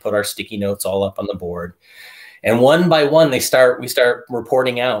 5, and we put our sticky notes all up on the board. And one by one, we start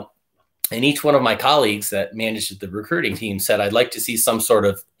reporting out. And each one of my colleagues that managed the recruiting team said, I'd like to see some sort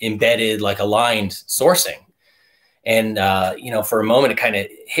of embedded, like aligned sourcing. And, for a moment, it kind of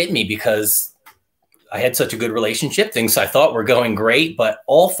hit me because I had such a good relationship. Things I thought were going great, but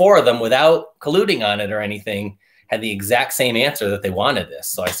all 4 of them, without colluding on it or anything, had the exact same answer that they wanted this.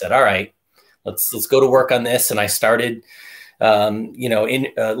 So I said, all right, let's go to work on this. And I started,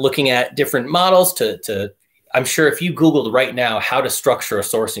 looking at different models to I'm sure if you Googled right now how to structure a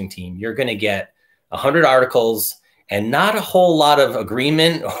sourcing team, you're going to get 100 articles and not a whole lot of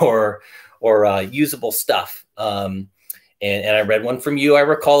agreement or usable stuff. And I read one from you, I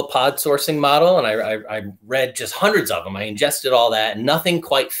recall, a pod sourcing model, and I read just hundreds of them. I ingested all that, and nothing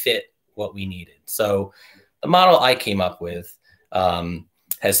quite fit what we needed. So the model I came up with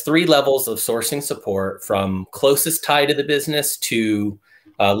has 3 levels of sourcing support, from closest tie to the business to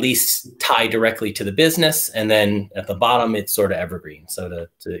least tie directly to the business. And then at the bottom, it's sort of evergreen. So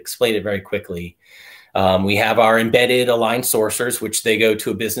to explain it very quickly, we have our embedded aligned sourcers, which they go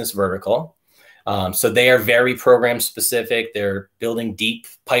to a business vertical. So they are very program specific. They're building deep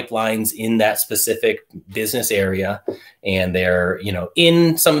pipelines in that specific business area. And they're,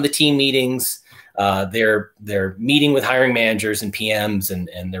 in some of the team meetings, they're meeting with hiring managers and PMs,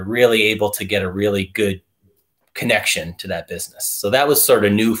 and they're really able to get a really good connection to that business. So that was sort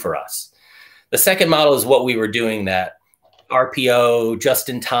of new for us. The second model is what we were doing, that RPO, just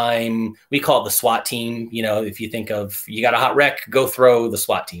in time. We call it the SWAT team. If you think of, you got a hot rec, go throw the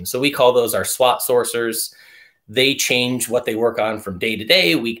SWAT team. So we call those our SWAT sourcers. They change what they work on from day to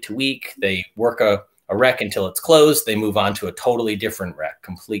day, week to week. They work a rec until it's closed. They move on to a totally different rec,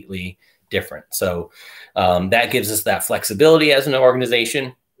 completely different. So that gives us that flexibility as an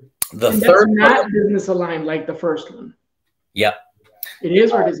organization. The third not business aligned like the first one. Yep. It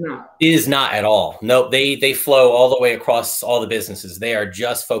is, or it is not? It is not at all. No, they flow all the way across all the businesses. They are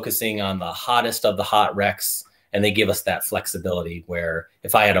just focusing on the hottest of the hot recs, and they give us that flexibility where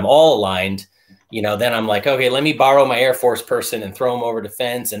if I had them all aligned, then I'm like, okay, let me borrow my Air Force person and throw them over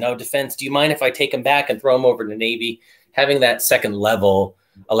defense. And defense, do you mind if I take them back and throw them over to Navy? Having that second level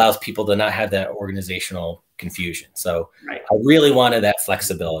allows people to not have that organizational confusion. So Right. I really wanted that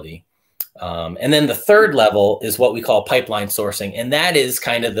flexibility. And then the third level is what we call pipeline sourcing. And that is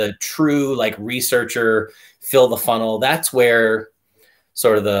kind of the true like researcher, fill the funnel. That's where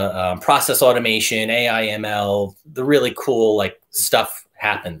sort of the process automation, AI, ML, the really cool like stuff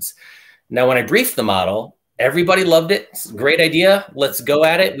happens. Now, when I briefed the model, everybody loved it. It's a great idea. Let's go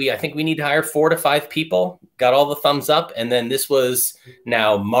at it. I think we need to hire 4 to 5 people. Got all the thumbs up. And then this was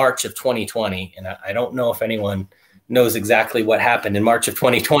now March of 2020. And I don't know if anyone knows exactly what happened in March of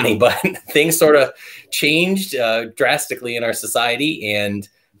 2020, but things sort of changed drastically in our society. And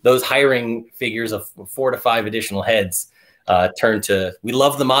those hiring figures of 4 to 5 additional heads turned to, we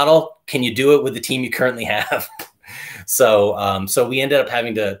love the model. Can you do it with the team you currently have? So we ended up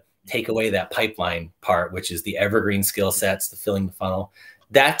having to take away that pipeline part, which is the evergreen skill sets, the filling the funnel.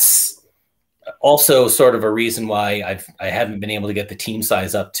 That's also sort of a reason why I haven't been able to get the team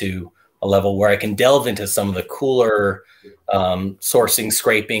size up to a level where I can delve into some of the cooler sourcing,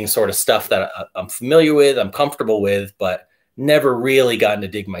 scraping sort of stuff that I'm familiar with, I'm comfortable with, but never really gotten to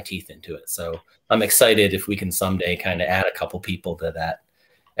dig my teeth into it. So I'm excited if we can someday kind of add a couple people to that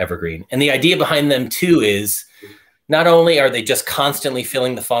evergreen. And the idea behind them too is not only are they just constantly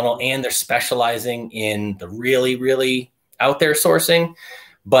filling the funnel and they're specializing in the really, really out there sourcing,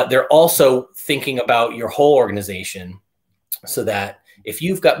 but they're also thinking about your whole organization so that if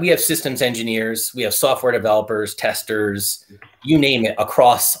we have systems engineers, we have software developers, testers, you name it,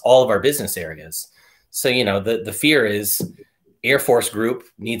 across all of our business areas. So, you know, the fear is Air Force group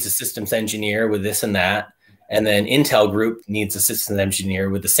needs a systems engineer with this and that. And then Intel group needs a systems engineer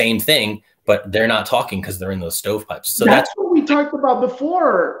with the same thing, but they're not talking because they're in those stovepipes. So that's what we talked about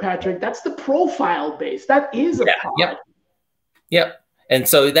before, Patrick. That's the profile base. That is a pod. Yep. And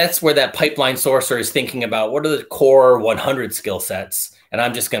so that's where that pipeline sourcer is thinking about what are the core 100 skill sets. And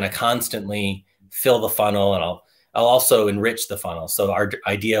I'm just going to constantly fill the funnel, and I'll also enrich the funnel. So our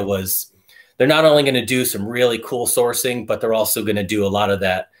idea was they're not only going to do some really cool sourcing, but they're also going to do a lot of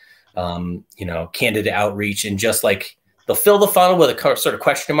that, you know, candidate outreach, and just like they'll fill the funnel with a sort of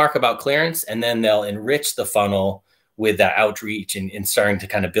question mark about clearance, and then they'll enrich the funnel with that outreach and starting to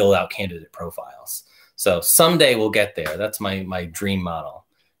kind of build out candidate profiles. So someday we'll get there. That's my dream model,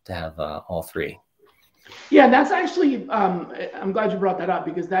 to have all 3. Yeah, that's actually, I'm glad you brought that up,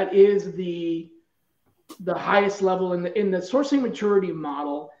 because that is the highest level in the sourcing maturity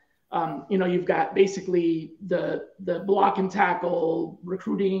model. You know, you've got basically the block and tackle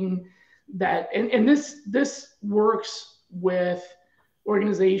recruiting that, and this works with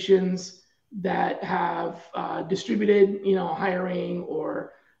organizations that have distributed, you know, hiring,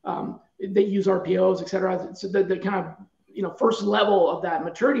 or they use RPOs, et cetera. So the kind of, you know, first level of that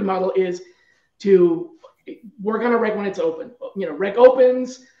maturity model is to work on a rec when it's open. You know, rec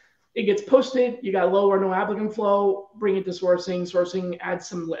opens, it gets posted, you got low or no applicant flow, bring it to sourcing adds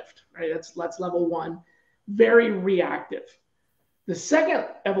some lift, right? That's level 1, very reactive. The second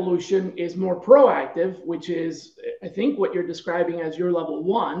evolution is more proactive, which is, I think, what you're describing as your level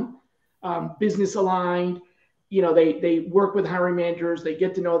 1, business aligned. You know, they work with hiring managers, they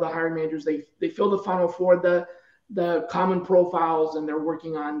get to know the hiring managers, they fill the funnel for the common profiles, and they're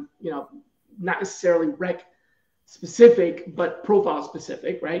working on, you know, not necessarily rec specific, but profile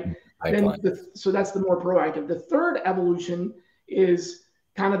specific, right? So that's the more proactive. The third evolution is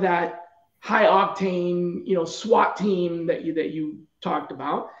kind of that high octane, you know, SWAT team that you talked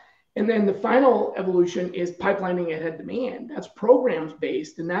about. And then the final evolution is pipelining ahead demand. That's programs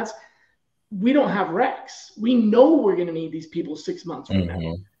based, and we don't have recs. We know we're going to need these people 6 months from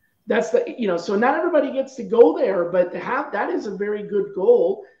now. That's the, you know, so not everybody gets to go there, but to have that is a very good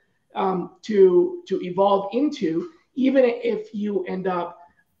goal to evolve into, even if you end up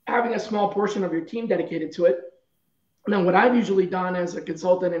having a small portion of your team dedicated to it. Now, what I've usually done as a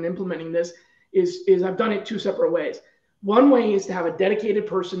consultant in implementing this is I've done it 2 separate ways. One way is to have a dedicated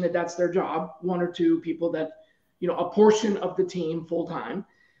person that's their job, 1 or 2 people that, you know, a portion of the team full time.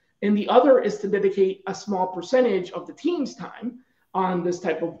 And the other is to dedicate a small percentage of the team's time on this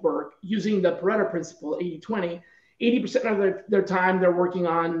type of work using the Pareto principle, 80-20. 80% of their time they're working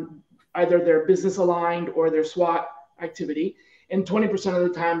on either their business aligned or their SWAT activity, and 20% of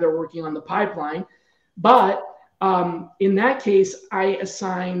the time they're working on the pipeline. But in that case, I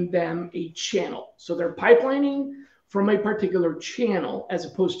assign them a channel. So they're pipelining from a particular channel as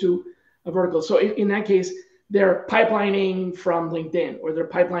opposed to a vertical. So in that case, they're pipelining from LinkedIn, or they're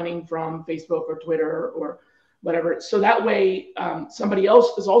pipelining from Facebook or Twitter or whatever. So that way somebody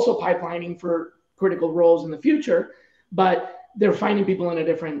else is also pipelining for critical roles in the future, but they're finding people in a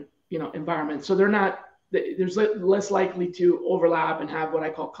different, you know, environment. So they're not there's less likely to overlap and have what I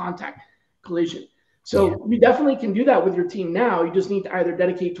call contact collision. So we definitely can do that with your team now. You just need to either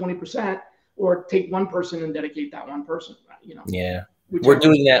dedicate 20% or take one person and dedicate that one person, you know. Yeah. We're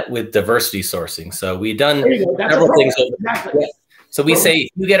doing that with diversity sourcing. So we've done several things. Exactly. So we say,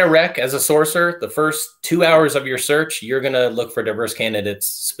 if you get a rec as a sourcer, the first 2 hours of your search, you're going to look for diverse candidates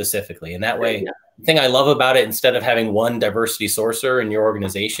specifically. And that way, the thing I love about it, instead of having one diversity sourcer in your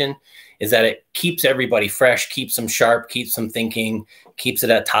organization, is that it keeps everybody fresh, keeps them sharp, keeps them thinking, keeps it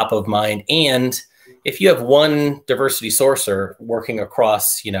at top of mind. And if you have one diversity sourcer working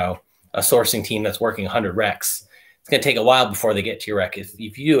across, you know, a sourcing team that's working 100 recs, it's going to take a while before they get to your rec. If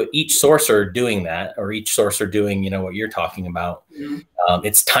you each sourcer doing that, or each sourcer doing, you know, what you're talking about,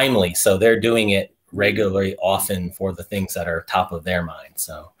 it's timely. So they're doing it regularly, often, for the things that are top of their mind.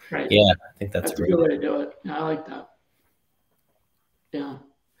 So yeah, I think that's a good way to do it. Yeah, I like that. Yeah.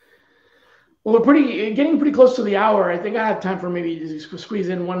 Well, we're getting pretty close to the hour. I think I have time for maybe to squeeze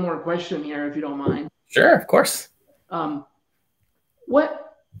in one more question here, if you don't mind. Sure, of course.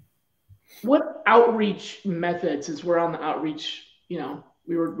 What outreach methods, since we're on the outreach, you know,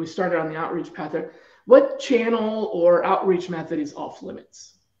 we started on the outreach path there, what channel or outreach method is off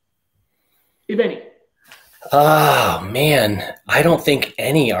limits, if any? Oh man, I don't think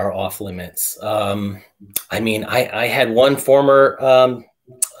any are off limits. I mean, I had one former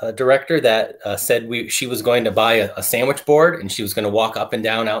director that said she was going to buy a sandwich board, and she was going to walk up and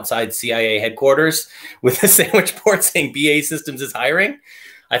down outside CIA headquarters with a sandwich board saying BAE Systems is hiring.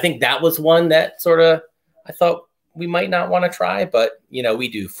 I think that was one that sort of, I thought we might not want to try, but you know, we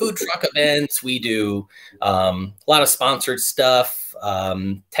do food truck events, we do a lot of sponsored stuff,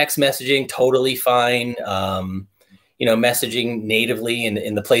 text messaging, totally fine. You know, messaging natively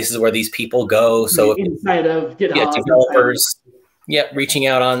in the places where these people go. So inside of GitHub, developers, reaching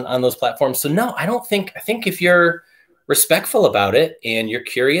out on those platforms. So no, I think if you're respectful about it and you're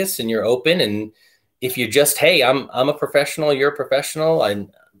curious and you're open, and if you just, hey, I'm a professional, you're a professional, and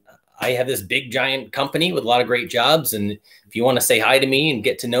I have this big giant company with a lot of great jobs, and if you want to say hi to me and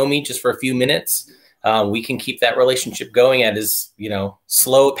get to know me just for a few minutes, we can keep that relationship going at as, you know,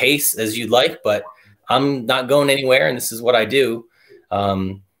 slow a pace as you'd like, but I'm not going anywhere, and this is what I do.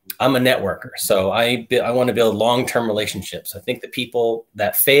 I'm a networker, so I want to build long-term relationships. I think the people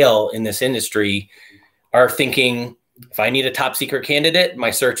that fail in this industry are thinking, if I need a top secret candidate,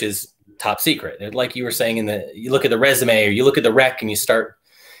 my search is top secret. Like you were saying, you look at the resume or you look at the rec and you start,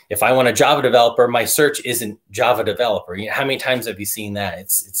 if I want a Java developer, my search isn't Java developer. You know, how many times have you seen that?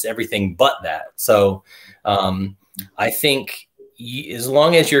 It's everything but that. So I think as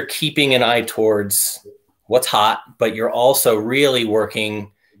long as you're keeping an eye towards what's hot, but you're also really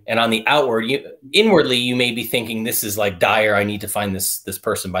working, and on the inwardly, you may be thinking, this is like dire, I need to find this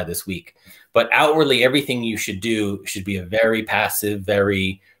person by this week. But outwardly, everything you should do should be a very passive,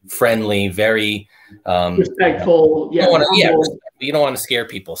 very friendly, very respectful. You don't want to scare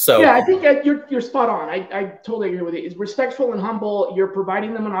people. So yeah, I think you're spot on. I totally agree with you. It's respectful and humble. You're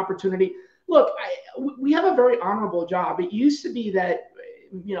providing them an opportunity. Look, we have a very honorable job. It used to be that,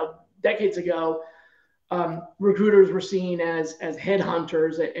 you know, decades ago, recruiters were seen as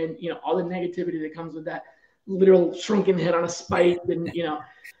headhunters, and you know, all the negativity that comes with that, literal shrunken head on a spike, and you know.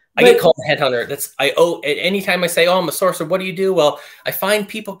 I get called a headhunter. Anytime I say, oh, I'm a sourcer, what do you do? Well, I find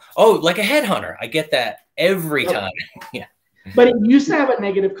people, like a headhunter. I get that every time. Yeah. But it used to have a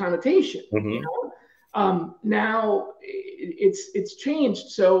negative connotation. You know? Now it's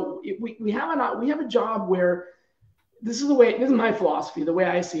changed. So we have a job where this is my philosophy. The way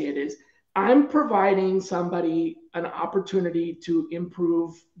I see it is, I'm providing somebody an opportunity to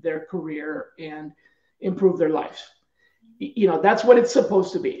improve their career and improve their life. You know, that's what it's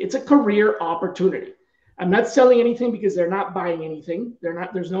supposed to be. It's a career opportunity. I'm not selling anything because they're not buying anything.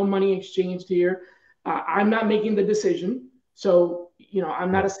 There's no money exchanged here. I'm not making the decision. So, you know,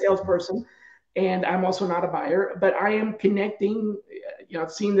 I'm not a salesperson, and I'm also not a buyer, but I am connecting. You know,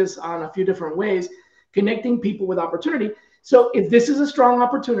 I've seen this on a few different ways, connecting people with opportunity. So if this is a strong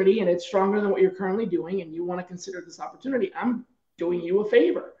opportunity and it's stronger than what you're currently doing, and you want to consider this opportunity, I'm doing you a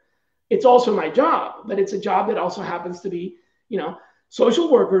favor. It's also my job, but it's a job that also happens to be, you know, social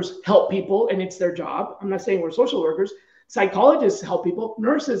workers help people, and it's their job. I'm not saying we're social workers. Psychologists help people,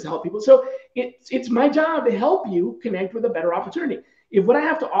 nurses help people. So it's my job to help you connect with a better opportunity. If what I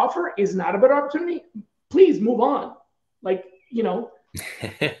have to offer is not a better opportunity, please move on. Like, you know,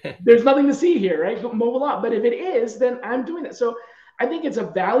 there's nothing to see here, right? Move along. But if it is, then I'm doing that. So I think it's a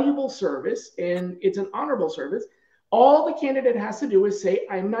valuable service, and it's an honorable service. All the candidate has to do is say,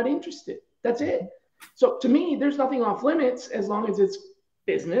 I'm not interested. That's it. So to me, there's nothing off limits as long as it's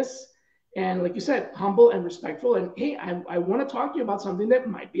business And like you said, humble and respectful. And hey, I want to talk to you about something that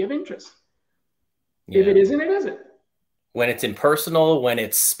might be of interest. Yeah. If it isn't, it isn't. When it's impersonal, when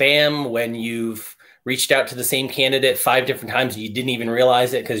it's spam, when you've reached out to the same candidate 5 different times, you didn't even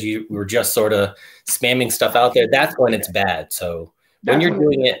realize it because you were just sort of spamming stuff out there, that's when it's bad. So when you're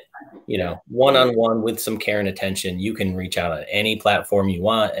doing it, you know, one-on-one with some care and attention, you can reach out on any platform you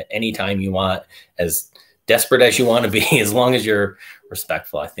want, at any time you want, as desperate as you want to be, as long as you're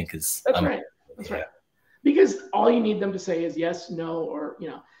respectful, I think is. That's right. That's right. Because all you need them to say is yes, no, or, you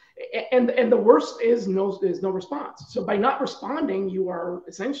know, and the worst is no response. So by not responding, you are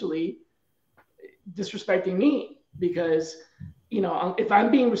essentially disrespecting me, because, you know, if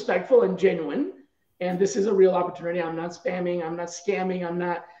I'm being respectful and genuine, and this is a real opportunity, I'm not spamming, I'm not scamming, I'm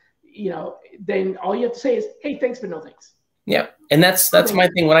not, you know, then all you have to say is, hey, thanks, but no thanks. Yeah. And that's my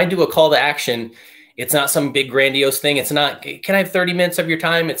thing. When I do a call to action, it's not some big grandiose thing. It's not, can I have 30 minutes of your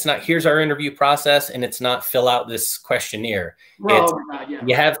time? It's not, here's our interview process. And it's not fill out this questionnaire. Oh my God, yeah.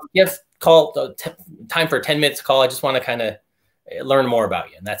 You have time for a 10 minutes call. I just want to kind of learn more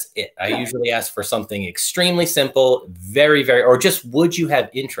about you. And that's it. I usually ask for something extremely simple, very, very, or just, would you have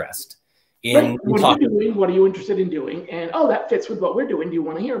interest in what are you doing? What are you interested in doing? And, oh, that fits with what we're doing. Do you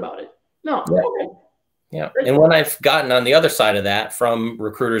want to hear about it? No. Yeah. Okay. Yeah. And when I've gotten on the other side of that from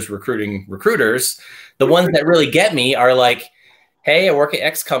recruiters recruiting recruiters, the ones that really get me are like, hey, I work at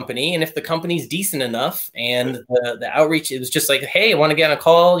X company. And if the company's decent enough and the outreach, it was just like, hey, I want to get on a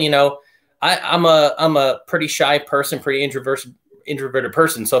call. You know, I'm a pretty shy person, pretty introverted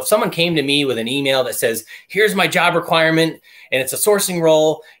person. So if someone came to me with an email that says, here's my job requirement and it's a sourcing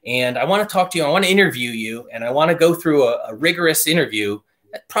role and I want to talk to you, I want to interview you, and I want to go through a rigorous interview,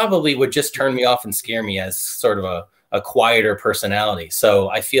 that probably would just turn me off and scare me as sort of a quieter personality. So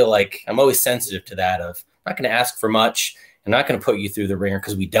I feel like I'm always sensitive to that of, I'm not going to ask for much. I'm not going to put you through the ringer,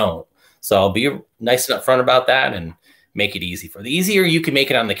 because we don't. So I'll be nice and upfront about that and make it easy. For the easier you can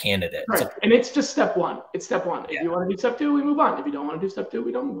make it on the candidate. Right. So, and it's just step one. It's step one. If you want to do step 2, we move on. If you don't want to do step 2,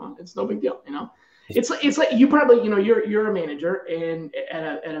 we don't move on. It's no big deal. You know, it's like you probably, you know, you're a manager and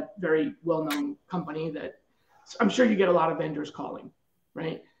at a very well-known company that I'm sure you get a lot of vendors calling,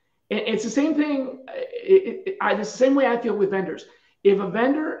 right? And it's the same thing. It's the same way I feel with vendors. If a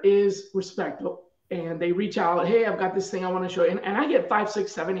vendor is respectful and they reach out, hey, I've got this thing I want to show you, and I get 5, 6,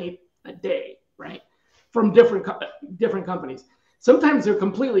 7, 8 a day, right? From different companies. Sometimes they're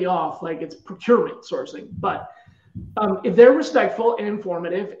completely off, like it's procurement sourcing. But if they're respectful and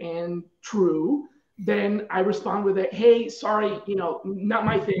informative and true, then I respond with it. Hey, sorry, you know, not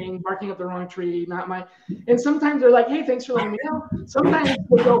my thing, barking up the wrong tree, not my. And sometimes they're like, hey, thanks for letting me know. Sometimes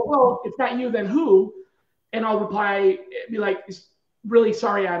they go, well, if not you, then who? And I'll reply, be like, really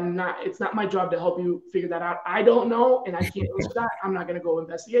sorry, it's not my job to help you figure that out. I don't know, and I can't answer that. I'm not going to go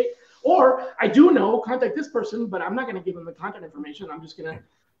investigate. Or I do know, contact this person, but I'm not going to give them the contact information. I'm just going to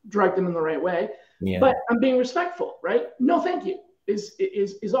direct them in the right way. Yeah. But I'm being respectful, right? No, thank you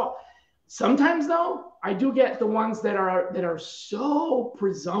is all. Sometimes though, I do get the ones that are so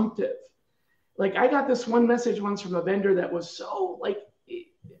presumptive. Like I got this one message once from a vendor that was so like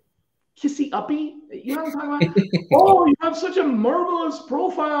kissy uppy. You know what I'm talking about? Oh, you have such a marvelous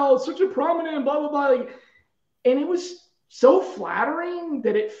profile, such a prominent, blah, blah, blah. Like, and it was so flattering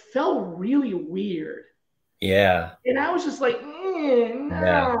that it felt really weird. Yeah. And I was just like, no,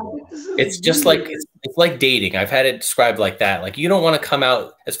 yeah. It's just like, it's like dating. I've had it described like that. Like you don't want to come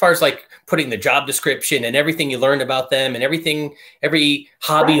out as far as like putting the job description and everything you learned about them and everything, every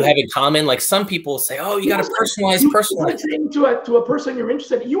hobby you have in common. Like some people say, oh, you got to personalize. Saying to a person you're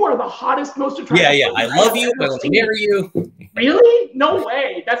interested in, you are the hottest, most attractive. Yeah. I love you. I want to marry you. Really? No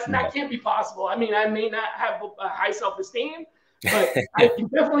way. That can't be possible. I mean, I may not have a high self-esteem, but I can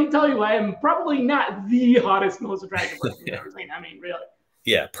definitely tell you I am probably not the hottest, most attractive person you've ever seen. I mean, really.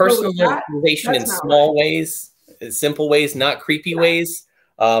 Yeah, personalization in small ways, simple ways, not creepy ways,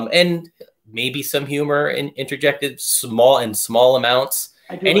 and maybe some humor interjected, small amounts.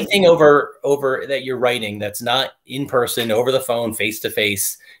 Anything over that you're writing that's not in person, over the phone, face to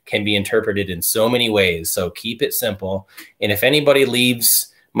face, can be interpreted in so many ways. So keep it simple. And if anybody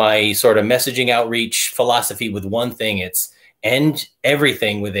leaves my sort of messaging outreach philosophy with one thing, it's end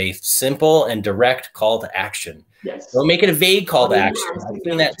everything with a simple and direct call to action. Yes. Don't make it a vague call to action. I've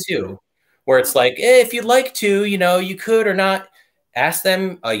seen that too, where it's like, if you'd like to, you know, you could or not. Ask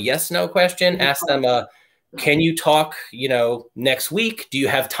them a yes/no question. Ask them can you talk, you know, next week? Do you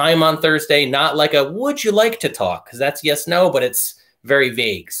have time on Thursday? Not like a would you like to talk? Because that's yes/no, but it's very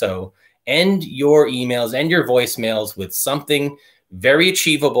vague. So end your emails and your voicemails with something very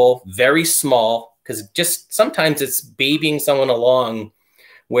achievable, very small, because just sometimes it's babying someone along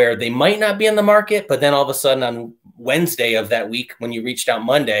where they might not be in the market, but then all of a sudden on Wednesday of that week, when you reached out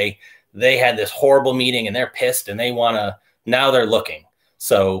Monday, they had this horrible meeting and they're pissed and they want to, now they're looking.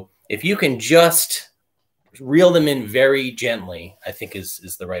 So if you can just reel them in very gently, I think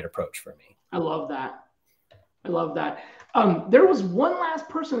is the right approach for me. I love that. I love that. There was one last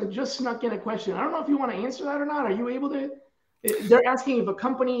person that just snuck in a question. I don't know if you want to answer that or not. Are you able to? They're asking if a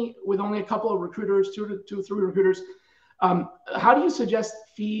company with only a couple of recruiters, two to three recruiters, how do you suggest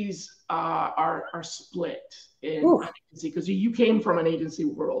fees are split in an agency? Because you came from an agency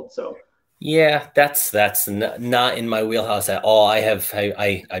world, so. Yeah, that's not in my wheelhouse at all.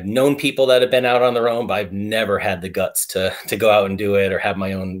 I've known people that have been out on their own, but I've never had the guts to go out and do it or have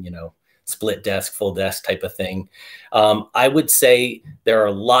my own, split desk, full desk type of thing. I would say there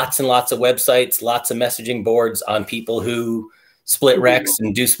are lots and lots of websites, lots of messaging boards on people who split recs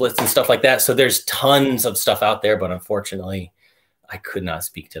and do splits and stuff like that. So there's tons of stuff out there, but unfortunately, I could not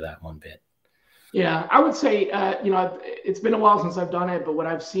speak to that one bit. Yeah, I would say, it's been a while since I've done it, but what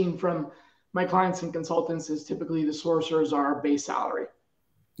I've seen from my clients and consultants is typically the sourcers are base salary.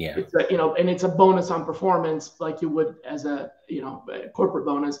 Yeah. It's and it's a bonus on performance like you would as a corporate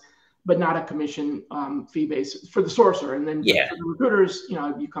bonus, but not a commission fee base for the sourcer. And then for the recruiters,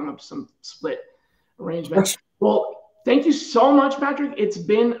 you come up with some split arrangement. Well, thank you so much, Patrick. It's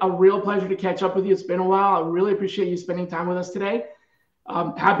been a real pleasure to catch up with you. It's been a while. I really appreciate you spending time with us today.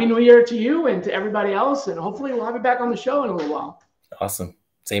 Happy New Year to you and to everybody else. And hopefully we'll have you back on the show in a little while. Awesome.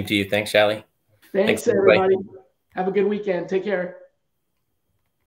 Same to you. Thanks, Shally. Thanks everybody. Have a good weekend. Take care.